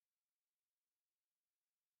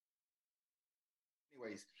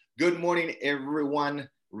Anyways, good morning, everyone.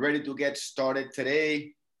 Ready to get started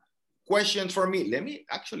today? Questions for me. Let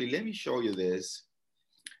me show you this.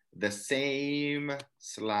 The same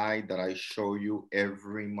slide that I show you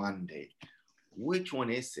every Monday. Which one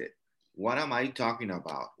is it? What am I talking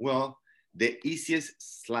about? Well, the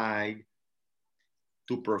easiest slide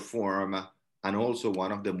to perform and also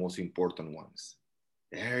one of the most important ones.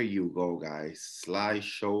 There you go, guys.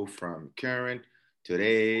 Slideshow from current,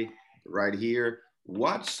 today, right here.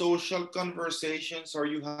 What social conversations are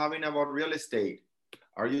you having about real estate?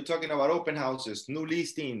 Are you talking about open houses, new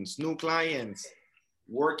listings, new clients,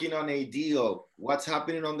 working on a deal? What's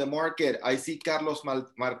happening on the market? I see Carlos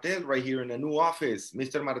Martel right here in the new office.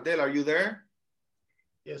 Mr. Martel, are you there?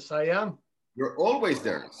 Yes, I am. You're always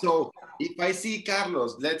there. So if I see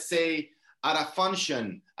Carlos, let's say at a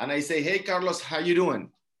function, and I say, hey, Carlos, how you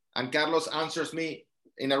doing? And Carlos answers me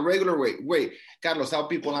in a regular way. Wait, Carlos, how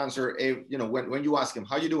people answer, when you ask him,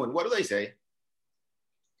 how you doing? What do they say?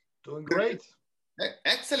 Doing great.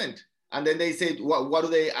 Excellent. And then they say, what do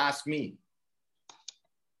they ask me?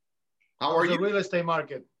 How are How's the you? real estate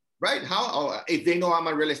market? Right? If they know I'm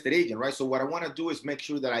a real estate agent, right? So what I want to do is make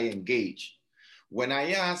sure that I engage. When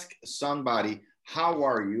I ask somebody, how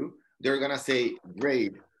are you? They're going to say,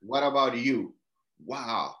 great. What about you?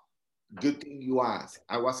 Wow. Good thing you asked.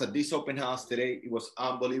 I was at this open house today. It was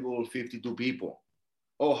unbelievable, 52 people.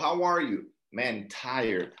 Oh, how are you? Man,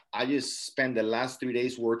 tired. I just spent the last 3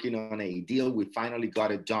 days working on a deal. We finally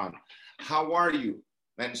got it done. How are you?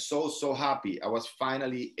 Man, so happy. I was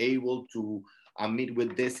finally able to meet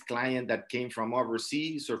with this client that came from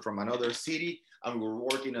overseas or from another city, and we're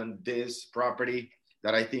working on this property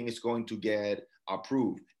that I think is going to get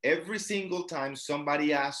approved. Every single time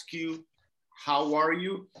somebody asks you, how are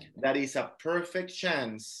you? That is a perfect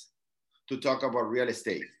chance to talk about real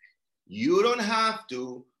estate. You don't have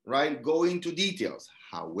to, right, go into details.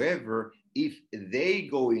 However, if they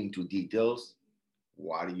go into details,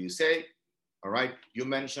 what do you say? All right, you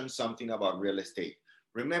mentioned something about real estate.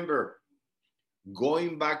 Remember,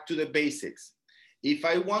 going back to the basics, if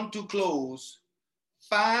I want to close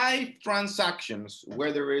 5 transactions,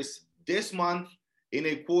 whether it's this month, in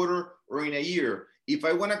a quarter, or in a year, if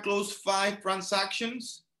I want to close 5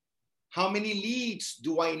 transactions, how many leads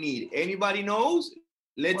do I need? Anybody knows?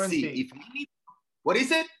 Let's 20. see. If I need, what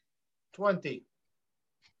is it? 20.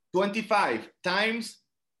 25 times,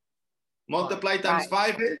 multiply times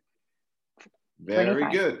 5 is? Very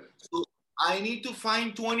 25. Good. So I need to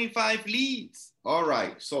find 25 leads. All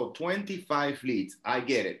right, so 25 leads, I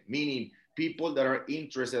get it. Meaning people that are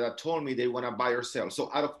interested that told me they want to buy or sell. So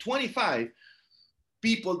out of 25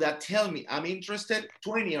 people that tell me I'm interested,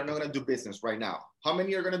 20 are not going to do business right now. How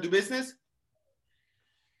many are going to do business?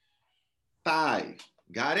 5.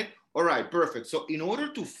 Got it? All right, perfect. So in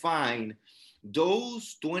order to find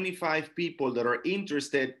those 25 people that are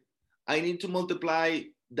interested, I need to multiply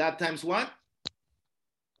that times what?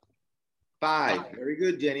 5. Very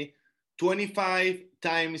good, Jenny. 25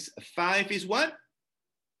 times 5 is what?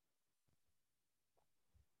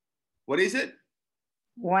 What is it?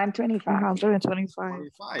 125.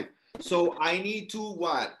 125. So I need to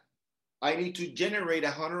what? I need to generate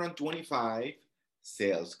 125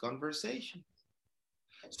 sales conversations.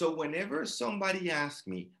 So whenever somebody asks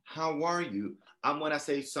me, how are you? I'm going to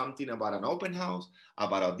say something about an open house,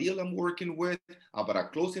 about a deal I'm working with, about a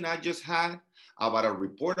closing I just had, about a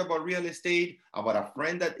report about real estate, about a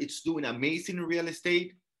friend that is doing amazing real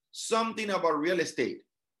estate, something about real estate.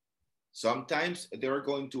 Sometimes they're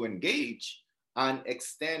going to engage and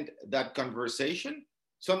extend that conversation.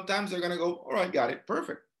 Sometimes they're going to go, all right, got it,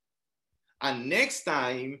 perfect. And next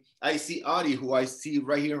time I see Audie, who I see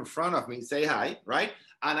right here in front of me, say hi, right?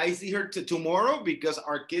 And I see her tomorrow because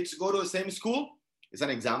our kids go to the same school. It's an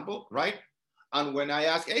example, right? And when I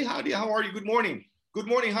ask, hey, Audie, how are you? Good morning. Good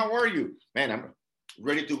morning, how are you? Man, I'm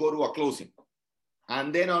ready to go to a closing.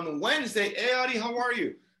 And then on Wednesday, hey, Audie, how are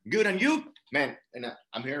you? Good, and you? Man, and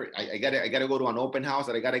I'm here. I gotta go to an open house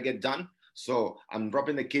that I gotta get done. So I'm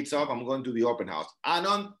dropping the kids off. I'm going to the open house. And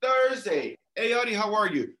on Thursday, hey, Audie, how are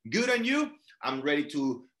you? Good, and you? I'm ready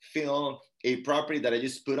to film a property that I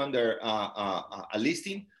just put under a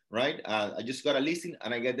listing, right? I just got a listing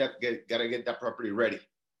and I gotta get that property ready,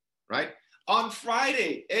 right? On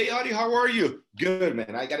Friday, hey, Audie, how are you? Good,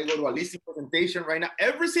 man. I gotta go to a listing presentation right now.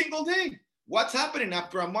 Every single day. What's happening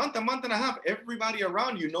after a month and a half? Everybody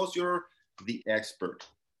around you knows you're the expert.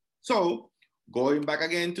 So going back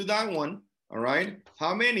again to that one, all right?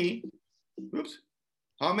 How many,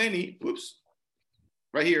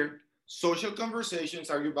 right here, social conversations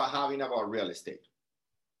are you having about real estate?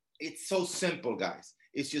 It's so simple, guys.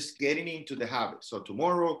 It's just getting into the habit. So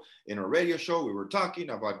tomorrow in our radio show, we were talking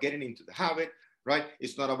about getting into the habit, right?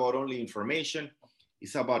 It's not about only information.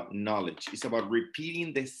 It's about knowledge. It's about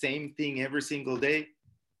repeating the same thing every single day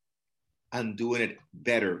and doing it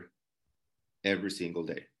better every single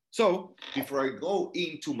day. So before I go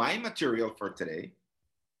into my material for today,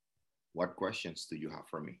 what questions do you have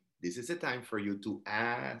for me? This is a time for you to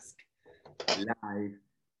ask live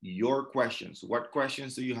your questions. What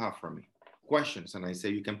questions do you have for me? Questions. And I say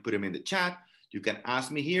you can put them in the chat. You can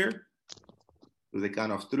ask me here to the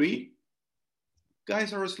count of 3.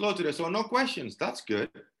 Guys are slow today, so no questions. That's good.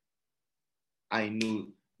 I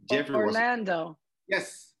knew Jeffrey was... Orlando.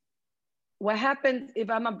 Yes. What happens if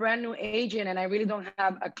I'm a brand new agent and I really don't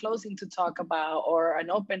have a closing to talk about or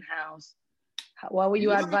an open house? What would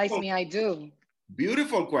you advise me I do?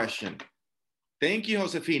 Beautiful question. Thank you,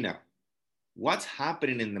 Josefina. What's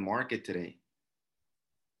happening in the market today?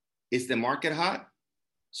 Is the market hot?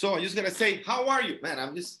 So I'm just gonna say, how are you? Man,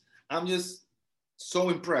 I'm just so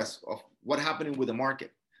impressed of what's happening with the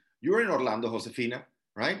market. You're in Orlando, Josefina,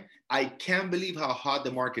 right? I can't believe how hot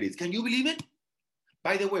the market is. Can you believe it?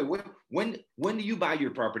 By the way, when did you buy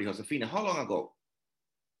your property, Josefina? How long ago?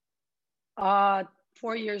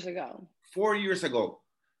 4 years ago. 4 years ago.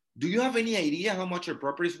 Do you have any idea how much your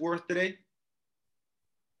property is worth today?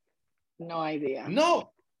 No idea.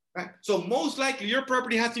 No. Right? So most likely your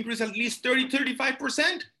property has increased at least 30,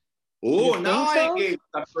 35%. Oh, now I engage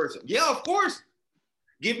that person. Yeah, of course.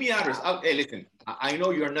 Give me address. Hey, listen, I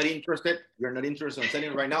know you're not interested. You're not interested in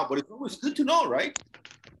selling right now, but it's always good to know, right?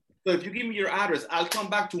 So if you give me your address, I'll come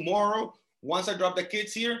back tomorrow. Once I drop the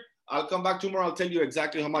kids here, I'll come back tomorrow. I'll tell you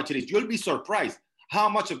exactly how much it is. You'll be surprised how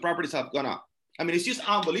much the properties have gone up. I mean, it's just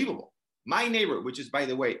unbelievable. My neighbor, which is, by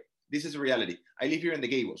the way, this is reality. I live here in the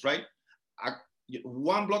Gables, right?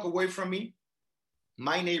 1 block away from me,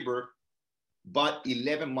 my neighbor bought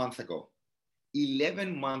 11 months ago.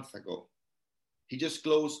 11 months ago. He just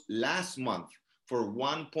closed last month for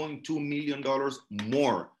 $1.2 million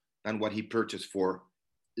more than what he purchased for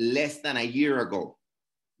less than a year ago.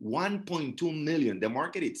 1.2 million. The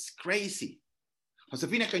market, it's crazy.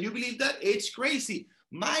 Josefina, can you believe that? It's crazy.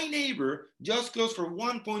 My neighbor just closed for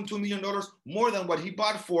 $1.2 million more than what he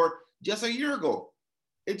bought for just a year ago.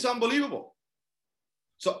 It's unbelievable.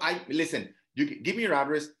 So listen, you give me your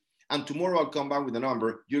address and tomorrow I'll come back with a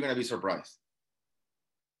number. You're going to be surprised.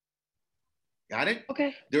 Got it?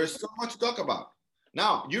 Okay. There's so much to talk about.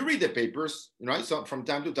 Now, you read the papers, right? So from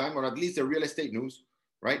time to time, or at least the real estate news,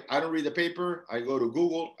 right? I don't read the paper. I go to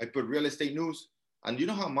Google. I put real estate news. And you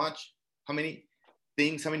know how many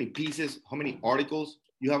things, how many pieces, how many articles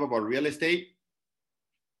you have about real estate?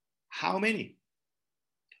 How many?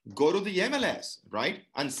 Go to the MLS, right?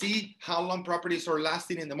 And see how long properties are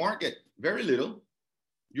lasting in the market. Very little.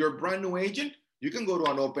 You're a brand new agent. You can go to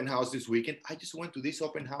an open house this weekend. I just went to this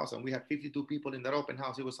open house and we had 52 people in that open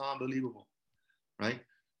house. It was unbelievable, right?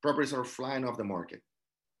 Properties are flying off the market.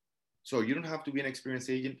 So you don't have to be an experienced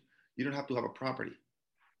agent. You don't have to have a property.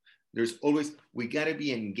 There's always, we got to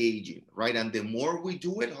be engaging, right? And the more we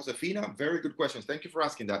do it, Josefina, very good questions. Thank you for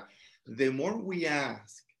asking that. The more we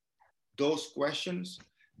ask those questions,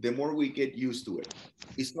 the more we get used to it.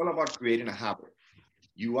 It's all about creating a habit.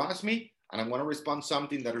 You ask me, and I'm going to respond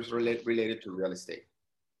something that is related to real estate.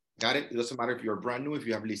 Got it? It doesn't matter if you're brand new, if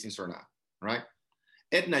you have listings or not, right?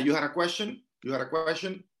 Edna, you had a question? You had a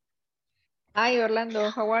question? Hi, Orlando.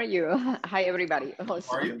 How are you? Hi, everybody. How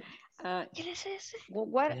are you?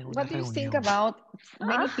 What do you think about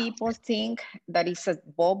many people think that it's a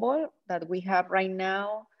bubble that we have right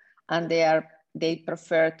now, and they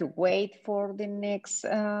prefer to wait for the next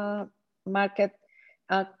market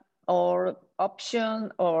or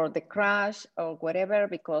option or the crash or whatever,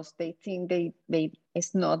 because they think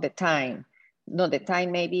it's not the time. Not the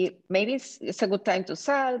time. Maybe it's a good time to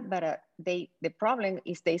sell, but the problem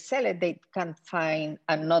is they sell it, they can't find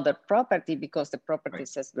another property because the property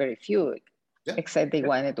says very few, except they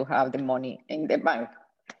wanted to have the money in the bank.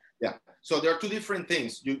 Yeah. So there are two different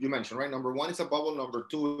things you mentioned, right? Number one is a bubble. Number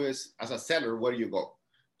two is, as a seller, where do you go?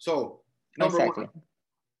 So number one,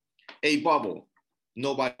 a bubble.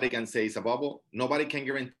 Nobody can say it's a bubble. Nobody can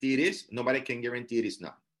guarantee it is. Nobody can guarantee it is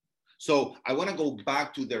not. So I want to go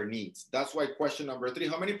back to their needs. That's why question number 3,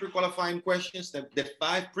 how many pre-qualifying questions? The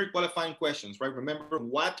 5 pre-qualifying questions, right? Remember,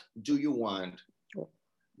 what do you want?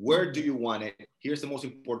 Where do you want it? Here's the most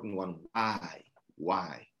important one. Why?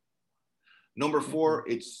 Why? Number 4,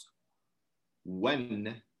 it's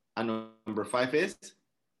when. And number 5 is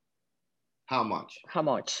how much? How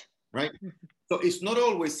much? Right? So it's not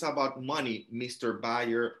always about money, Mr.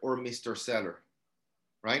 Buyer or Mr. Seller,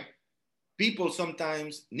 right? People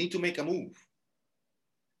sometimes need to make a move.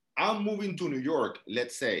 I'm moving to New York,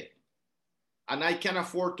 let's say, and I can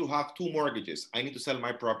afford to have 2 mortgages. I need to sell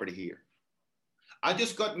my property here. I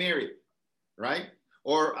just got married, right?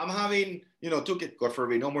 Or I'm having, 2 kids, God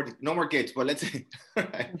forbid, no more kids, but let's say,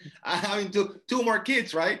 right? I'm having two more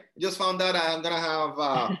kids, right? Just found out I'm gonna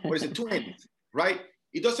have, twins, right?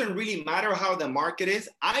 It doesn't really matter how the market is.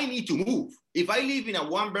 I need to move. If I live in a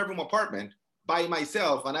 1-bedroom apartment by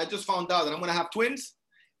myself and I just found out that I'm gonna have twins,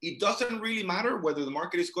 it doesn't really matter whether the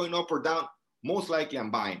market is going up or down. Most likely I'm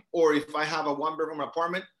buying. Or if I have a 1-bedroom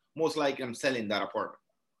apartment, most likely I'm selling that apartment.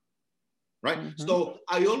 Right? Mm-hmm. So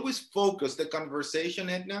I always focus the conversation,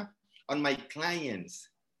 Edna, on my client's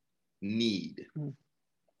need.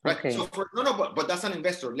 Right? Okay. So but that's an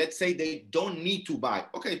investor. Let's say they don't need to buy.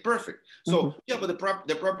 Okay, perfect. So yeah, but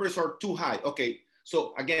the properties are too high. Okay.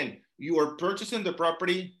 So again, you are purchasing the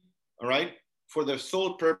property, all right, for the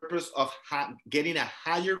sole purpose of getting a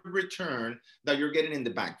higher return that you're getting in the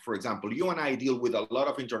bank. For example, you and I deal with a lot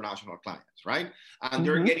of international clients, right? And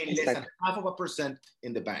they're getting less than 0.5%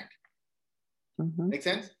 in the bank. Make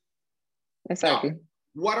sense? Exactly. Now,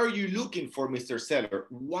 what are you looking for, Mr. Seller?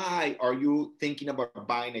 Why are you thinking about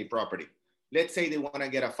buying a property? Let's say they want to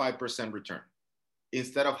get a 5% return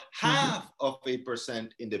instead of 0.5%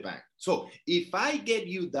 in the bank. So if I get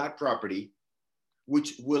you that property,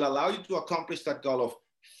 which will allow you to accomplish that goal of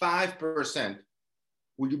 5%,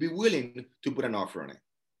 will you be willing to put an offer on it?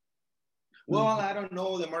 Well, I don't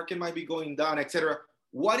know, the market might be going down, etc.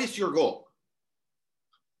 What is your goal?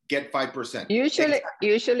 Get 5%. Usually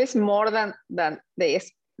it's more than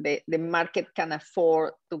the market can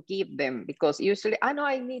afford to give them, because usually I know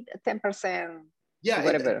I need 10%. Yeah,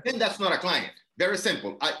 whatever. Then that's not a client. Very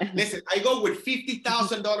simple. Listen, I go with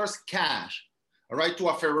 $50,000 cash, all right, to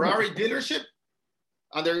a Ferrari dealership,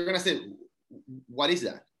 and they're gonna say, "What is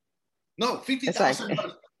that?" No, $50,000.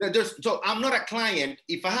 Exactly. So I'm not a client.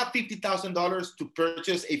 If I have $50,000 to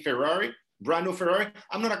purchase a Ferrari, brand new Ferrari,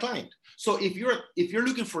 I'm not a client. So if you're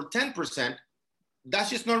looking for 10%, that's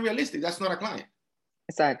just not realistic. That's not a client.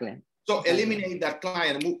 Exactly. So eliminate that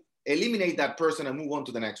client, eliminate that person, and move on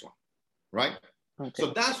to the next one, right? Okay.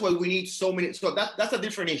 So that's why we need so many. So that's a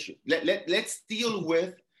different issue. Let's deal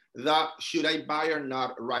with the should I buy or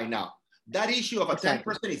not right now. That issue of a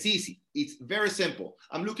 10% is easy. It's very simple.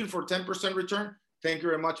 I'm looking for 10% return. Thank you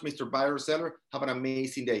very much, Mr. Buyer or Seller. Have an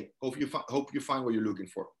amazing day. Hope you find what you're looking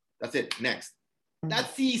for. That's it. Next.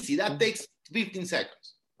 That's easy. That takes 15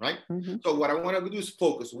 seconds, right? So what I want to do is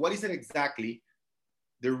focus. What is it exactly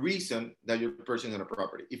the reason that you're purchasing a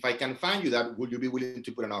property? If I can find you that, will you be willing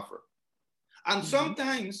to put an offer? And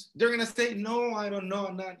sometimes they're going to say, no, I don't know,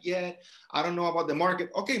 not yet. I don't know about the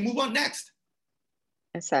market. Okay, move on next.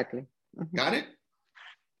 Exactly. Got it?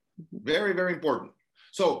 Very, very important.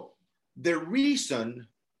 So the reason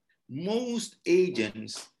most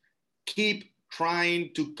agents keep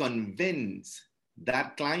trying to convince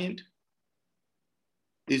that client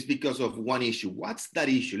is because of one issue. What's that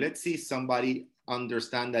issue? Let's see if somebody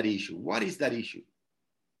understand that issue. What is that issue?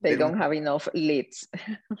 They don't have enough leads.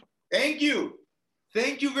 Thank you.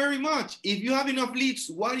 Thank you very much. If you have enough leads,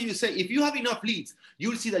 what do you say? If you have enough leads,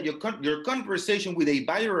 you'll see that your conversation with a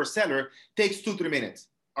buyer or seller takes 2-3 minutes.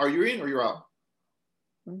 Are you in or you're out?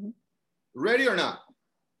 Ready or not?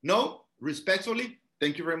 No? Respectfully,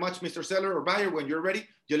 thank you very much, Mr. Seller or buyer. When you're ready,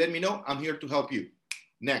 you let me know. I'm here to help you.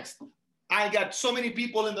 Next. I got so many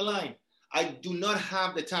people in the line. I do not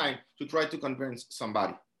have the time to try to convince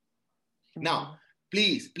somebody. Now,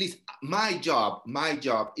 please, my job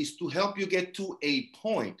is to help you get to a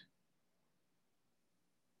point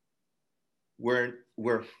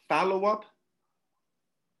where follow-up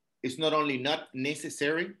is not only not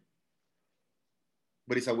necessary,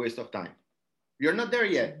 but it's a waste of time. You're not there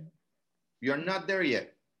yet. You're not there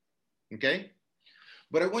yet, okay?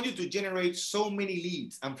 But I want you to generate so many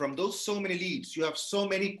leads. And from those so many leads, you have so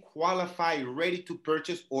many qualified, ready to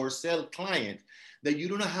purchase or sell clients that you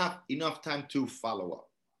don't have enough time to follow up.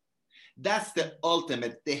 That's the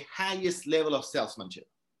ultimate, the highest level of salesmanship.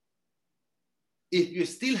 If you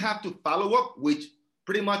still have to follow up, which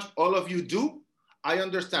pretty much all of you do, I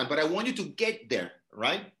understand, but I want you to get there,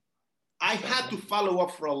 right? I had to follow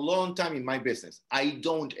up for a long time in my business. I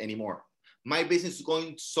don't anymore. My business is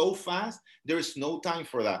going so fast, there is no time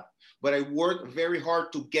for that. But I work very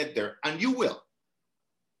hard to get there, and you will.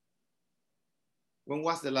 When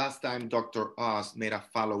was the last time Dr. Oz made a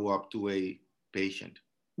follow-up to a patient?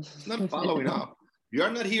 It's not following up. You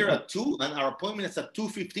are not here at 2, and our appointment is at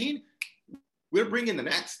 2:15. We're bringing the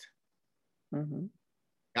next.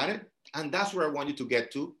 Got it? And that's where I want you to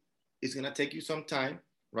get to. It's going to take you some time,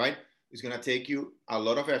 right? It's going to take you a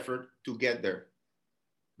lot of effort to get there.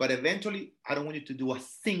 But eventually, I don't want you to do a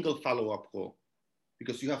single follow-up call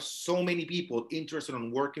because you have so many people interested in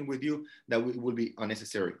working with you that it will be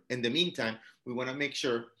unnecessary. In the meantime, we want to make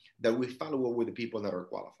sure that we follow up with the people that are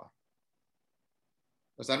qualified.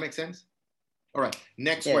 Does that make sense? All right,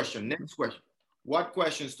 next question, next question. What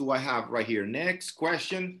questions do I have right here? Next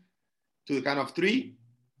question to the count of 3,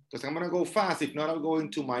 because I'm gonna go fast. If not, I'll go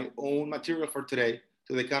into my own material for today.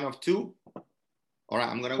 To the count of 2. All right,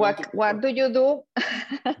 I'm gonna go into... What do you do?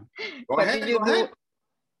 Go ahead.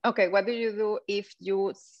 Okay, what do you do if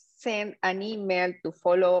you send an email to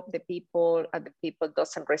follow up the people and the people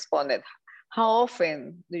doesn't respond? How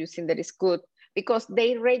often do you think that is good? Because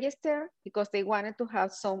they register because they wanted to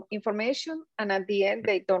have some information and at the end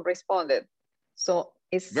they don't respond. So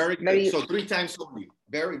it's very good. So 3 times only.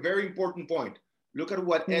 Very, very important point. Look at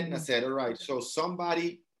what Edna said. All right. So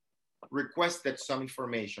somebody requested some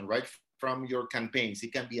information, right, from your campaigns.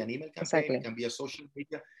 It can be an email campaign, it can be a social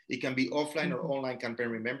media, it can be offline or online campaign.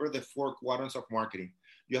 Remember the 4 quadrants of marketing.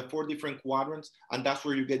 You have 4 different quadrants, and that's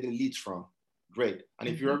where you get the leads from. Great. And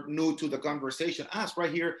if you're new to the conversation, ask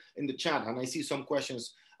right here in the chat. And I see some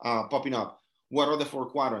questions popping up. What are the 4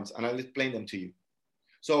 quadrants? And I'll explain them to you.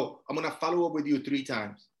 So I'm going to follow up with you 3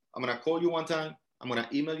 times. I'm going to call you 1 time. I'm going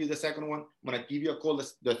to email you the second one. I'm going to give you a call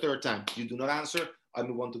the 3rd time. You do not answer, I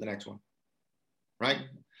move on to the next one. Right?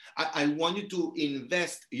 I want you to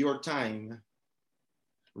invest your time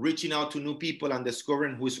reaching out to new people and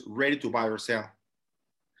discovering who's ready to buy or sell.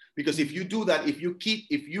 Because if you do that, if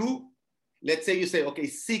you, let's say you say, okay,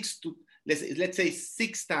 let's say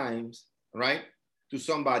 6 times, right, to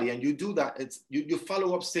somebody, and you do that, you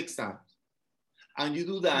follow up 6 times, and you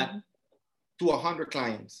do that to 100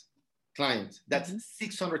 clients, that's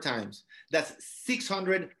 600 times. That's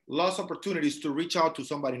 600 lost opportunities to reach out to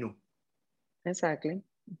somebody new. Exactly.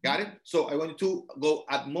 Got it? So I want you to go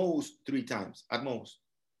at most 3 times, at most.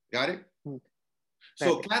 Got it?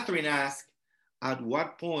 So Catherine asked, at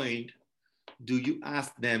what point do you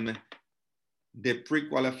ask them the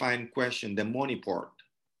pre-qualifying question, the money part?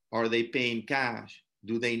 Are they paying cash?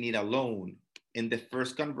 Do they need a loan? In the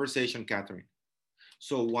first conversation, Catherine.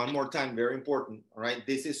 So one more time, very important, all right?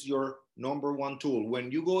 This is your number 1 tool.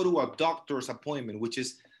 When you go to a doctor's appointment, which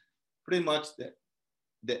is pretty much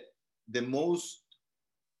the most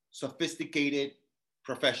sophisticated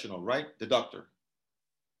professional, right? The doctor.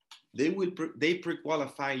 They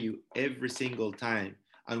pre-qualify you every single time,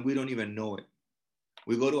 and we don't even know it.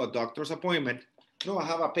 We go to a doctor's appointment. No, I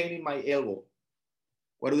have a pain in my elbow.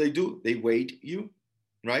 What do? They weight you,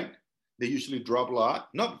 right? They usually draw blood.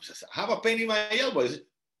 No, I have a pain in my elbow.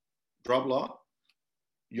 Draw blood.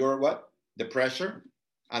 Your what? The pressure,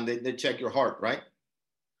 and they check your heart, right?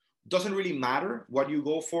 Doesn't really matter what you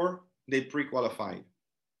go for. They pre-qualify you.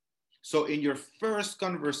 So in your first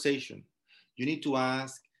conversation, you need to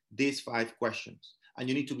ask these 5 questions, and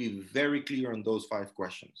you need to be very clear on those 5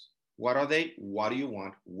 questions. What are they? What do you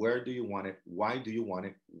want? Where do you want it? Why do you want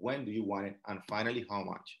it? When do you want it? And finally, how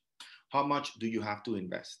much? How much do you have to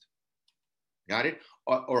invest? Got it?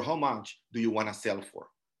 Or how much do you want to sell for?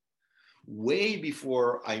 Way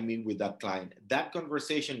before I meet with that client, that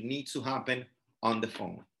conversation needs to happen on the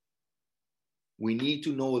phone. We need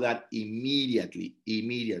to know that immediately.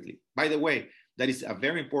 By the way, that is a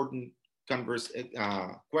very important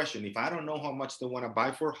question. If I don't know how much they want to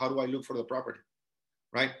buy for, how do I look for the property,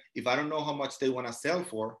 right? If I don't know how much they want to sell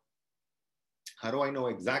for, how do I know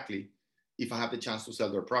exactly if I have the chance to sell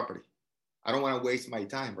their property? I don't want to waste my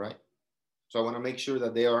time, right? So I want to make sure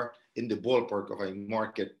that they are in the ballpark of a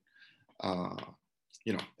market,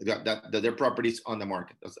 that their properties on the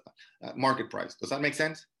market, market price. Does that make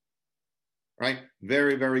sense? Right?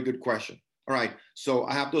 Very, very good question. All right. So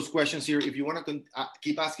I have those questions here. If you want to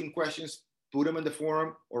keep asking questions, put them in the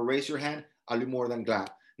forum or raise your hand. I'll be more than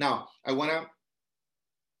glad. Now, I want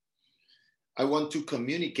to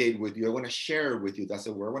communicate with you. I want to share with you. That's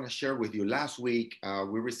the word. I want to share with you. Last week,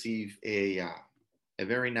 we received a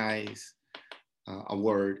very nice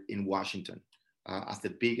award in Washington as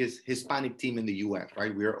the biggest Hispanic team in the U.S.,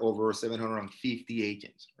 right? We're over 750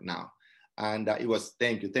 agents now. And it was,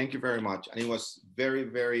 thank you very much. And it was very,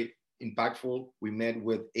 very impactful. We met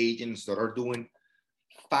with agents that are doing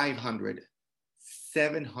 500,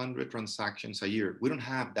 700 transactions a year. We don't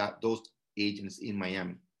have those agents in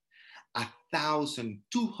Miami.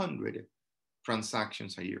 1,200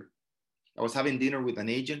 transactions a year. I was having dinner with an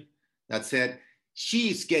agent that said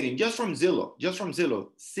she's getting, just from Zillow,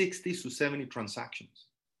 60 to 70 transactions.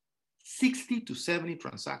 60 to 70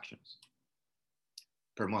 transactions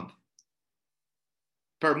per month.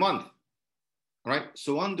 All right.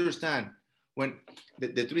 So understand, When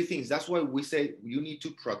the three things, that's why we say you need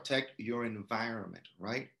to protect your environment,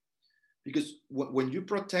 right? Because when you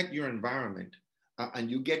protect your environment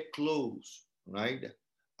and you get close, right,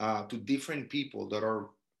 to different people that are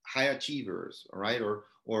high achievers, right,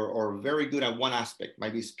 or very good at one aspect,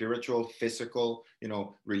 might be spiritual, physical,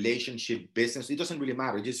 relationship, business. It doesn't really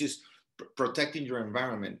matter. It's just protecting your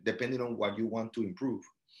environment depending on what you want to improve.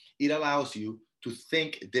 It allows you to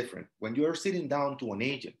think different. When you're sitting down to an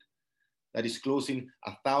agent that is closing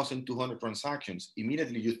 1,200 transactions,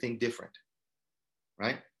 immediately you think different,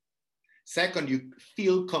 right? Second, you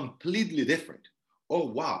feel completely different. Oh,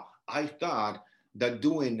 wow, I thought that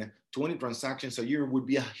doing 20 transactions a year would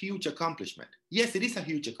be a huge accomplishment. Yes, it is a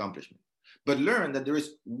huge accomplishment, but learn that there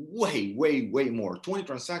is way, way, way more. 20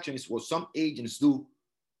 transactions is what some agents do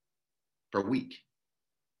per week.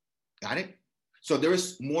 Got it? So there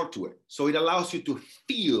is more to it. So it allows you to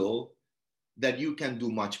feel that you can do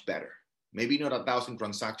much better. Maybe not 1,000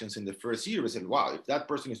 transactions in the first year. We said, wow, if that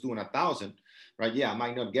person is doing 1,000, right? Yeah, I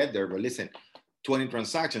might not get there, but listen, 20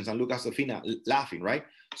 transactions, and look at Sofina laughing, right?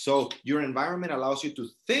 So your environment allows you to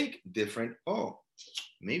think different. Oh,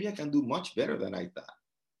 maybe I can do much better than I thought,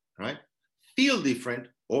 right? Feel different.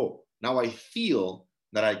 Oh, now I feel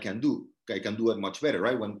that I can do it much better,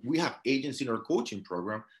 right? When we have agents in our coaching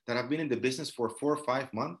program that have been in the business for 4 or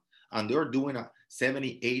 5 months, and they're doing a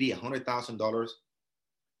 $70, $80, $100,000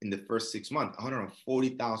 in the first 6 months,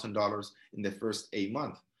 $140,000 in the first 8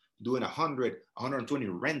 months, doing 100, 120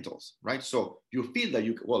 rentals, right? So you feel that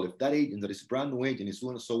well, if that agent, that is a brand new agent, is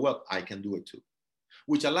doing so well, I can do it too,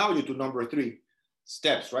 which allow you to number 3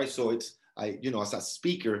 steps, right? So it's, as a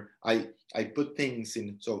speaker, I put things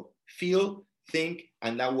in, so feel, think,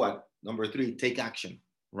 and now what? Number 3, take action,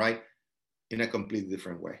 right? In a completely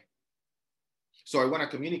different way. So I want to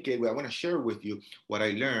communicate, I want to share with you what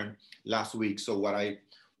I learned last week. So what I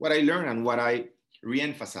learned and what I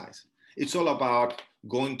reemphasize. It's all about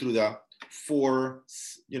going through the 4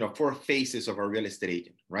 phases of a real estate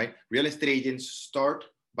agent, right? Real estate agents start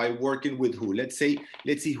by working with who? Let's see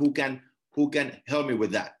who can help me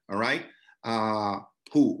with that, all right?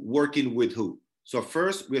 Who? Working with who? So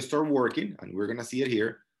first we start working, and we're gonna see it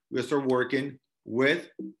here. We start working with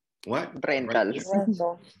what? Rentals.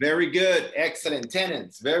 Very good, excellent.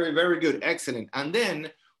 Tenants, very, very good, excellent. And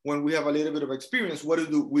then when we have a little bit of experience, what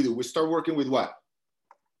do we do? We start working with what?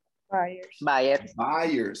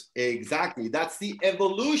 Buyers, exactly. That's the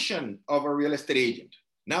evolution of a real estate agent.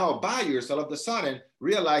 Now buyers all of a sudden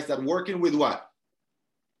realize that working with what?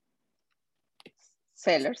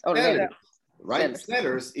 Sellers or sellers, right? Sellers.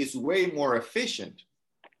 Sellers is way more efficient,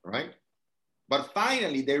 right? But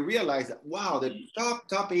finally, they realize that, wow, the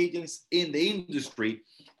top agents in the industry,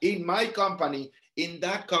 in my company, in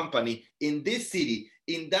that company, in this city,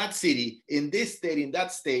 in that city, in this state, in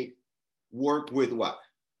that state, work with what?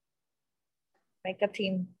 Make a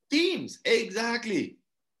team. Teams, exactly,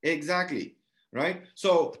 right?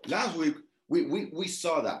 So last week, we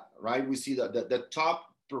saw that, right? We see that the top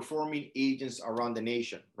performing agents around the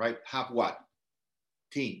nation, right, have what?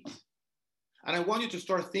 Teams. And I want you to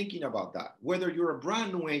start thinking about that. Whether you're a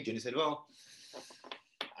brand new agent, you say, well,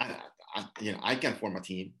 I can form a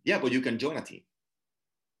team. Yeah, but you can join a team.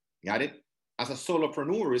 Got it? As a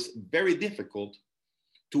solopreneur, it's very difficult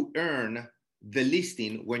to earn the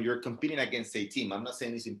listing when you're competing against a team. I'm not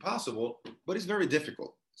saying it's impossible, but it's very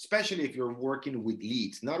difficult, especially if you're working with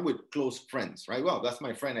leads, not with close friends, right? Well, that's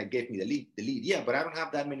my friend that gave me the lead. Yeah, but I don't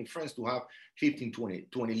have that many friends to have 15,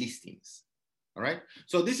 20 listings. All right.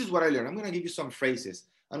 So this is what I learned. I'm going to give you some phrases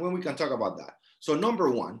and when we can talk about that. So number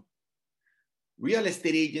 1, real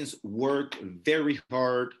estate agents work very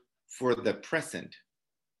hard for the present,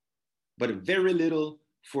 but very little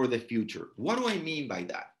for the future. What do I mean by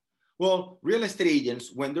that? Well, real estate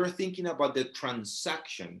agents, when they're thinking about the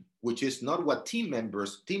transaction, which is not what team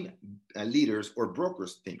leaders or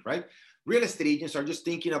brokers think, right? Real estate agents are just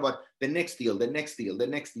thinking about the next deal.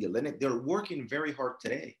 They're working very hard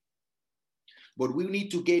today. But we need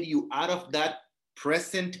to get you out of that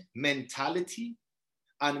present mentality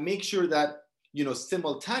and make sure that,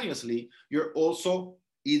 simultaneously, you're also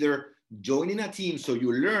either joining a team so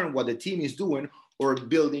you learn what the team is doing or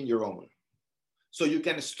building your own. So you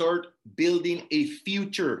can start building a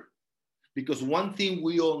future. Because one thing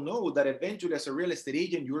we all know that eventually as a real estate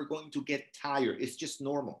agent, you're going to get tired. It's just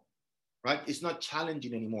normal, right? It's not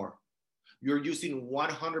challenging anymore. You're using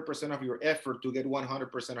 100% of your effort to get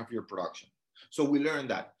 100% of your production. So we learned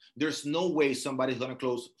that there's no way somebody's going to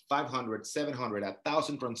close 500, 700,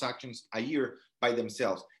 1,000 transactions a year by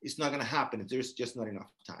themselves. It's not going to happen. There's just not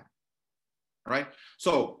enough time. All right.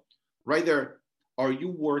 So right there, are you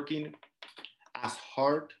working as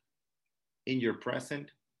hard in your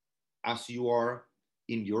present as you are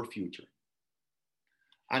in your future?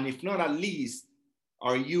 And if not, at least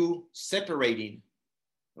are you separating,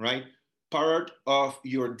 right, part of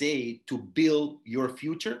your day to build your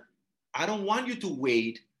future? I don't want you to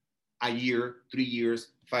wait a year, 3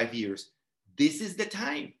 years, 5 years. This is the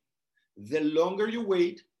time. The longer you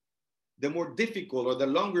wait, the more difficult or the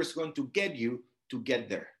longer it's going to get you to get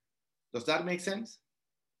there. Does that make sense?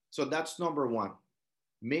 So that's number one.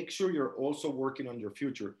 Make sure you're also working on your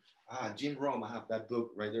future. Jim Rohn, I have that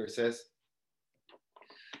book right there. It says,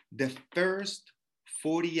 the first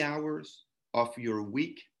 40 hours of your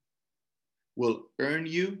week will earn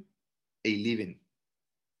you a living.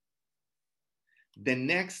 The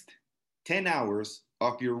next 10 hours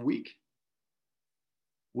of your week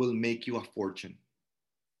will make you a fortune,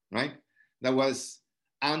 right? That was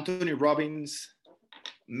Anthony Robbins'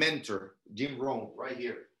 mentor, Jim Rohn, right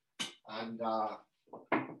here. And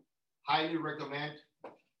highly recommend.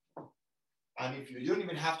 And if you don't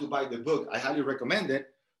even have to buy the book, I highly recommend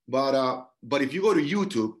it. But if you go to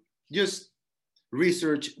YouTube, just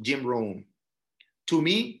research Jim Rohn. To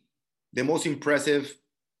me, the most impressive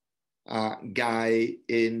guy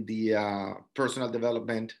in the personal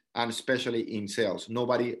development and especially in sales.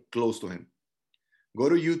 Nobody close to him. Go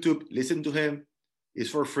to YouTube, listen to him. It's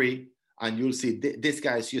for free, and you'll see this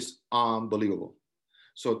guy is just unbelievable.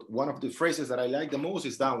 So one of the phrases that I like the most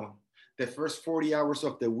is that one. The first 40 hours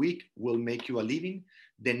of the week will make you a living.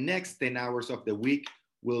 The next 10 hours of the week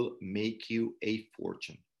will make you a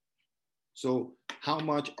fortune. So how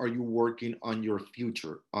much are you working on your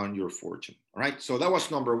future, on your fortune? All right. So that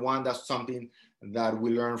was number one. That's something that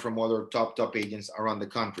we learned from other top agents around the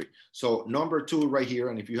country. So number two right here.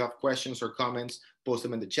 And if you have questions or comments, post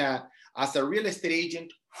them in the chat. As a real estate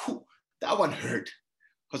agent, whew, that one hurt.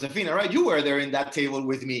 Josefina, right? You were there in that table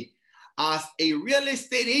with me. As a real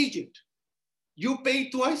estate agent, you pay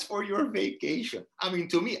twice for your vacation. I mean,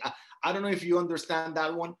 to me, I don't know if you understand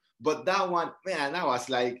that one, but that one, man, that was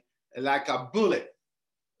like a bullet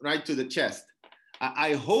right to the chest.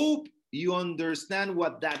 I hope you understand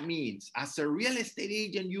what that means. As a real estate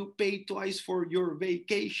agent, you pay twice for your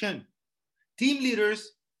vacation. Team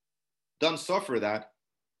leaders don't suffer that.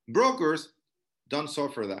 Brokers don't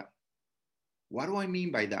suffer that. What do I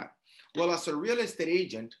mean by that? Well, as a real estate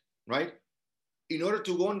agent, right, in order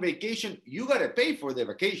to go on vacation, you got to pay for the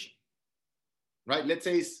vacation, right? Let's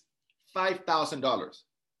say it's $5,000.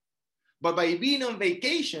 But by being on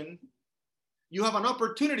vacation, you have an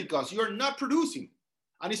opportunity cost. You're not producing,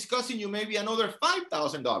 and it's costing you maybe another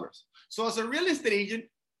 $5,000. So as a real estate agent,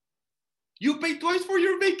 you pay twice for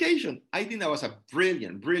your vacation. I think that was a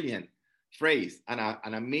brilliant phrase and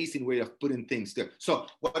an amazing way of putting things there. So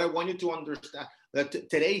what I want you to understand, that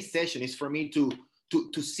today's session is for me to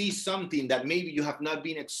see something that maybe you have not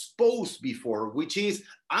been exposed before, which is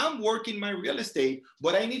I'm working my real estate,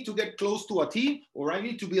 but I need to get close to a team, or I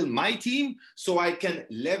need to build my team so I can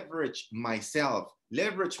leverage myself,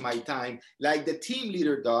 leverage my time like the team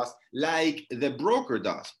leader does, like the broker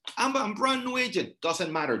does. I'm a brand new agent.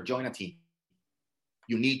 Doesn't matter. Join a team.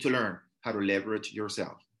 You need to learn how to leverage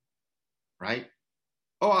yourself, right?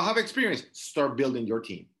 Oh, I have experience. Start building your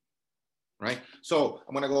team. Right? So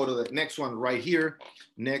I'm going to go to the next one right here.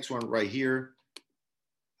 Next one right here.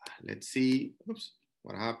 Let's see. Oops,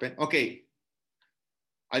 what happened? Okay.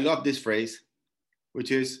 I love this phrase, which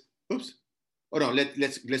is, oops. Oh no,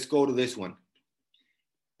 let's go to this one.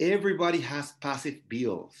 Everybody has passive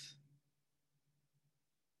bills,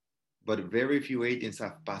 but very few agents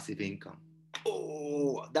have passive income.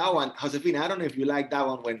 Oh, that one, Josefina, I don't know if you like that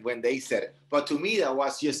one when they said it, but to me, that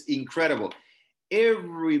was just incredible.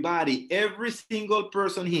 Everybody, every single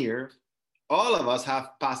person here, all of us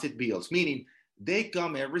have passive bills, meaning they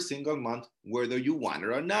come every single month, whether you want it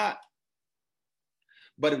or not.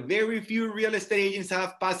 But very few real estate agents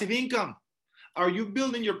have passive income. Are you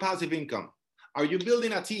building your passive income? Are you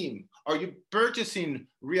building a team? Are you purchasing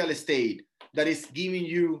real estate that is giving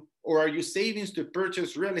you, or are you savings to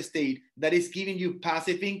purchase real estate that is giving you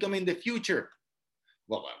passive income in the future?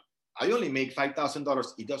 Well, I only make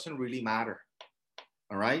 $5,000. It doesn't really matter.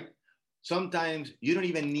 All right. Sometimes you don't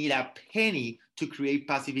even need a penny to create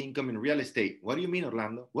passive income in real estate. What do you mean,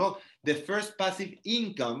 Orlando? Well, the first passive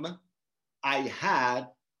income I had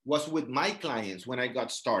was with my clients when I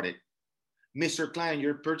got started. Mr. Client,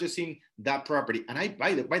 you're purchasing that property. And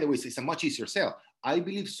by the way, it's a much easier sale. I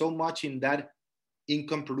believe so much in that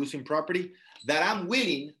income producing property that I'm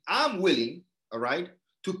willing, all right,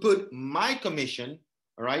 to put my commission,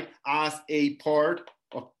 all right, as a part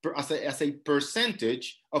of, as a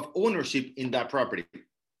percentage of ownership in that property.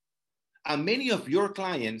 And many of your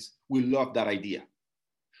clients will love that idea.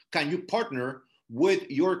 can you partner with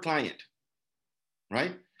your client,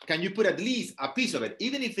 right? Can you put at least a piece of it,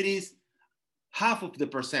 even if it is half of the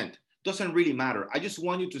percent, doesn't really matter. I just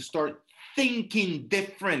want you to start thinking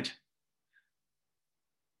different.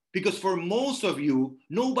 Because for most of you,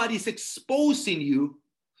 nobody's exposing you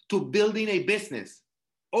to building a business.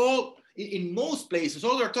 All in most places,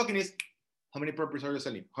 all they're talking is how many properties are you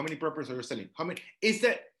selling? How many properties are you selling? How many is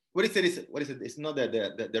that? What is it? What is it? It's not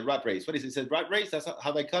the rat race. What is it? It's a rat race. That's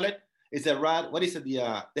how they call it. It's a rat. What is it?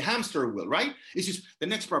 The hamster wheel, right? It's just the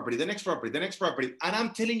next property, the next property, the next property. And I'm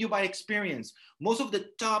telling you by experience, most of the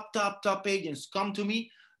top agents come to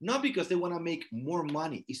me not because they want to make more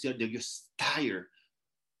money. It's that they're just tired.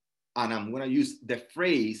 And I'm going to use the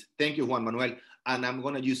phrase. Thank you, Juan Manuel. And I'm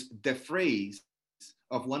going to use the phrase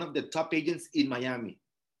of one of the top agents in Miami.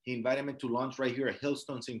 He invited me to lunch right here at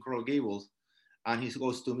Hillstones in Coral Gables. And he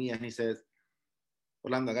goes to me and he says,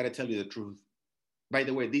 Orlando, I got to tell you the truth. By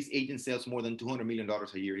the way, this agent sells more than $200 million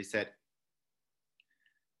a year. He said,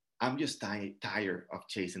 I'm just tired of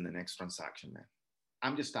chasing the next transaction, man.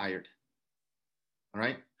 I'm just tired. All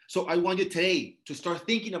right. So I want you today to start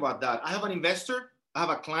thinking about that. I have an investor. I have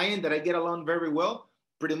a client that I get along very well.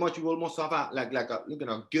 Pretty much we almost have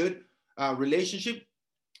a good relationship.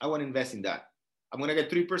 I want to invest in that. I'm going to get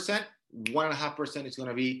 3%. 1.5% is going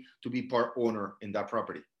to be part owner in that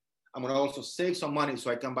property. I'm going to also save some money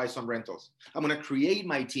so I can buy some rentals. I'm going to create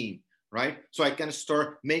my team, right? So I can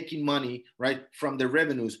start making money, right, from the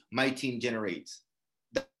revenues my team generates.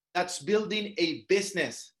 That's building a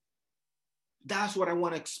business. That's what I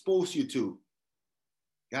want to expose you to.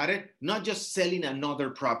 Got it? Not just selling another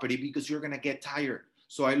property because you're going to get tired.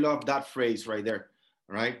 So I love that phrase right there,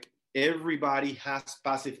 right? Everybody has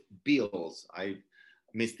passive bills. I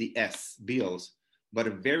missed the S, bills, but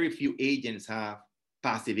very few agents have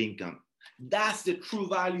passive income. That's the true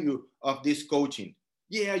value of this coaching.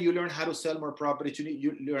 Yeah, you learn how to sell more properties.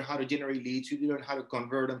 You learn how to generate leads. You learn how to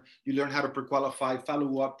convert them. You learn how to pre-qualify,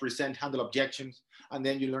 follow up, present, handle objections, and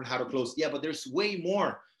then you learn how to close. Yeah, but there's way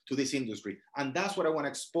more to this industry. And that's what I want to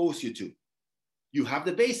expose you to. You have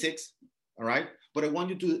the basics, all right? But I want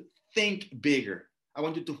you to think bigger. I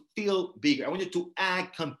want you to feel bigger. I want you to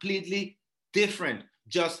act completely different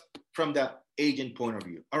just from the agent point of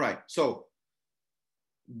view. All right, so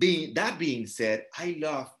that being said, I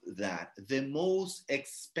love that the most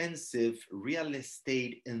expensive real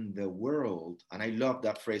estate in the world, and I love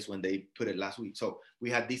that phrase when they put it last week. So we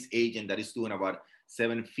had this agent that is doing about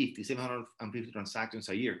 750 transactions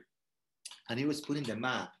a year. And he was putting the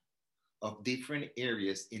map of different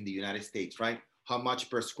areas in the United States, right? How much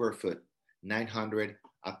per square foot? 900,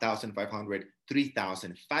 1,500,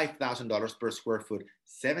 3,000, $5,000 per square foot,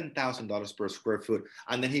 $7,000 per square foot.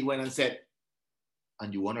 And then he went and said,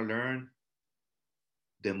 and you want to learn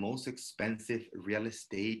the most expensive real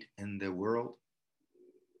estate in the world?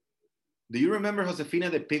 Do you remember, Josefina,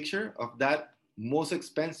 the picture of that most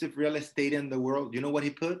expensive real estate in the world? You know what he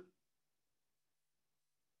put?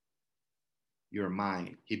 Your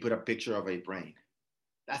mind. He put a picture of a brain.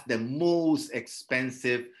 That's the most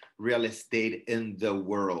expensive real estate in the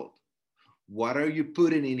world. What are you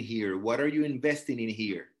putting in here? What are you investing in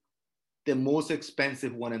here? The most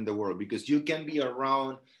expensive one in the world, because you can be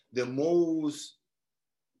around the most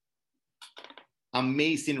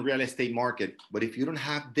amazing real estate market, but if you don't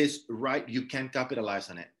have this right, you can't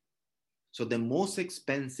capitalize on it. So the most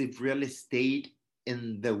expensive real estate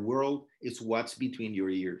in the world is what's between your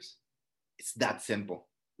ears. It's that simple.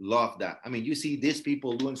 Love that. I mean, you see these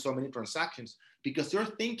people doing so many transactions because they're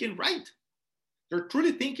thinking right. They're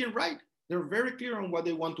truly thinking right. They're very clear on what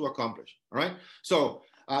they want to accomplish. All right. So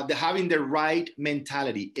they're having the right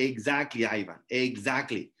mentality. Exactly, Ivan.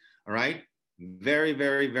 Exactly. All right. Very,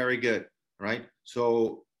 very, very good. All right.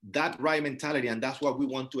 So that right mentality, and that's what we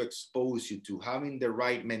want to expose you to, having the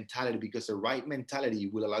right mentality, because the right mentality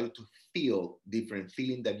will allow you to feel different,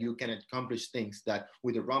 feeling that you can accomplish things that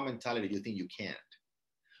with the wrong mentality you think you can't,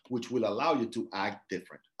 which will allow you to act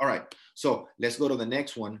different. All right, so let's go to the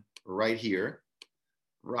next one right here.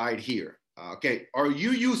 Right here. Okay, are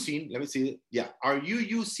you using, let me see, yeah, are you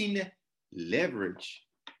using leverage,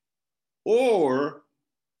 or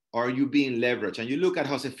are you being leveraged? And you look at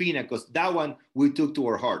Josefina, because that one we took to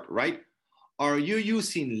our heart, right? Are you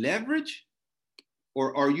using leverage,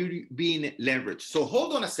 or are you being leveraged? So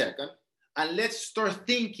hold on a second, and let's start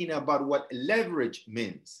thinking about what leverage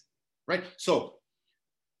means, right? So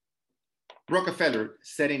Rockefeller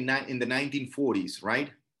said in the 1940s, right?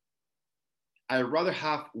 I'd rather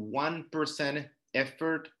have 1%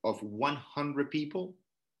 effort of 100 people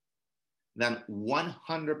than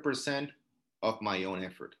 100% of my own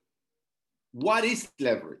effort. What is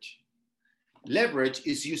leverage? Leverage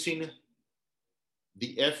is using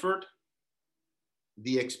the effort,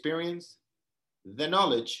 the experience, the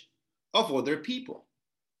knowledge of other people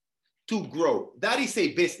to grow. That is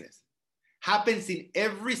a business. Happens in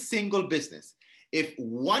every single business. If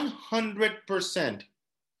 100%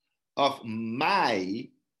 of my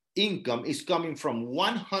income is coming from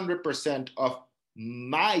 100% of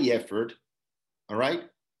my effort, all right,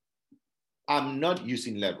 I'm not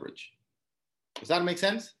using leverage. Does that make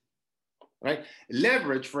sense? Right?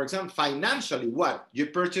 Leverage, for example, financially, what? You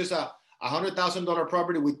purchase a $100,000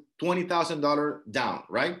 property with $20,000 down,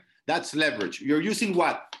 right? That's leverage. You're using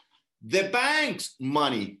what? The bank's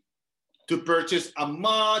money to purchase a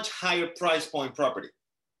much higher price point property.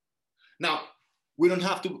 Now, we don't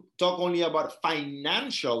have to talk only about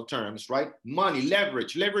financial terms, right? Money,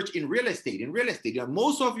 leverage in real estate. And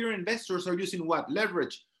most of your investors are using what?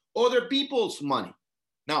 Leverage, other people's money.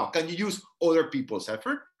 Now, can you use other people's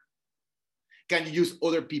effort? Can you use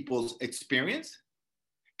other people's experience?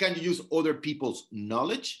 Can you use other people's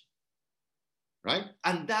knowledge? Right?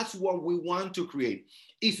 And that's what we want to create.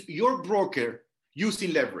 Is your broker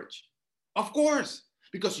using leverage? Of course,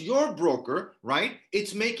 because your broker, right,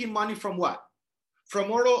 it's making money from what? From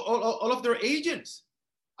all of their agents.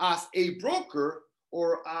 As a broker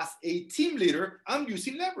or as a team leader, I'm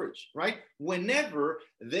using leverage, right? Whenever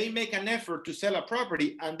they make an effort to sell a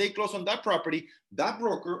property and they close on that property, that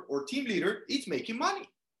broker or team leader is making money,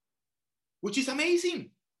 which is amazing.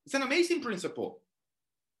 It's an amazing principle,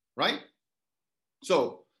 right?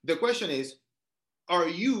 So the question is, are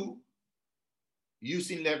you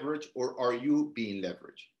using leverage or are you being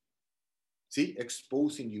leveraged? See,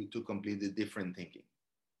 exposing you to completely different thinking.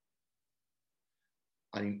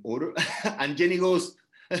 And in order, and Jenny goes,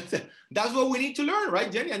 that's what we need to learn,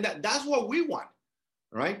 right, Jenny? And that's what we want,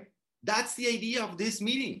 right? That's the idea of this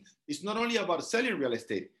meeting. It's not only about selling real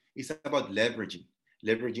estate, it's about leveraging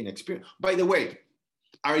experience. By the way,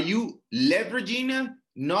 are you leveraging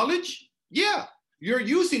knowledge? Yeah, you're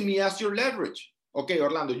using me as your leverage. Okay,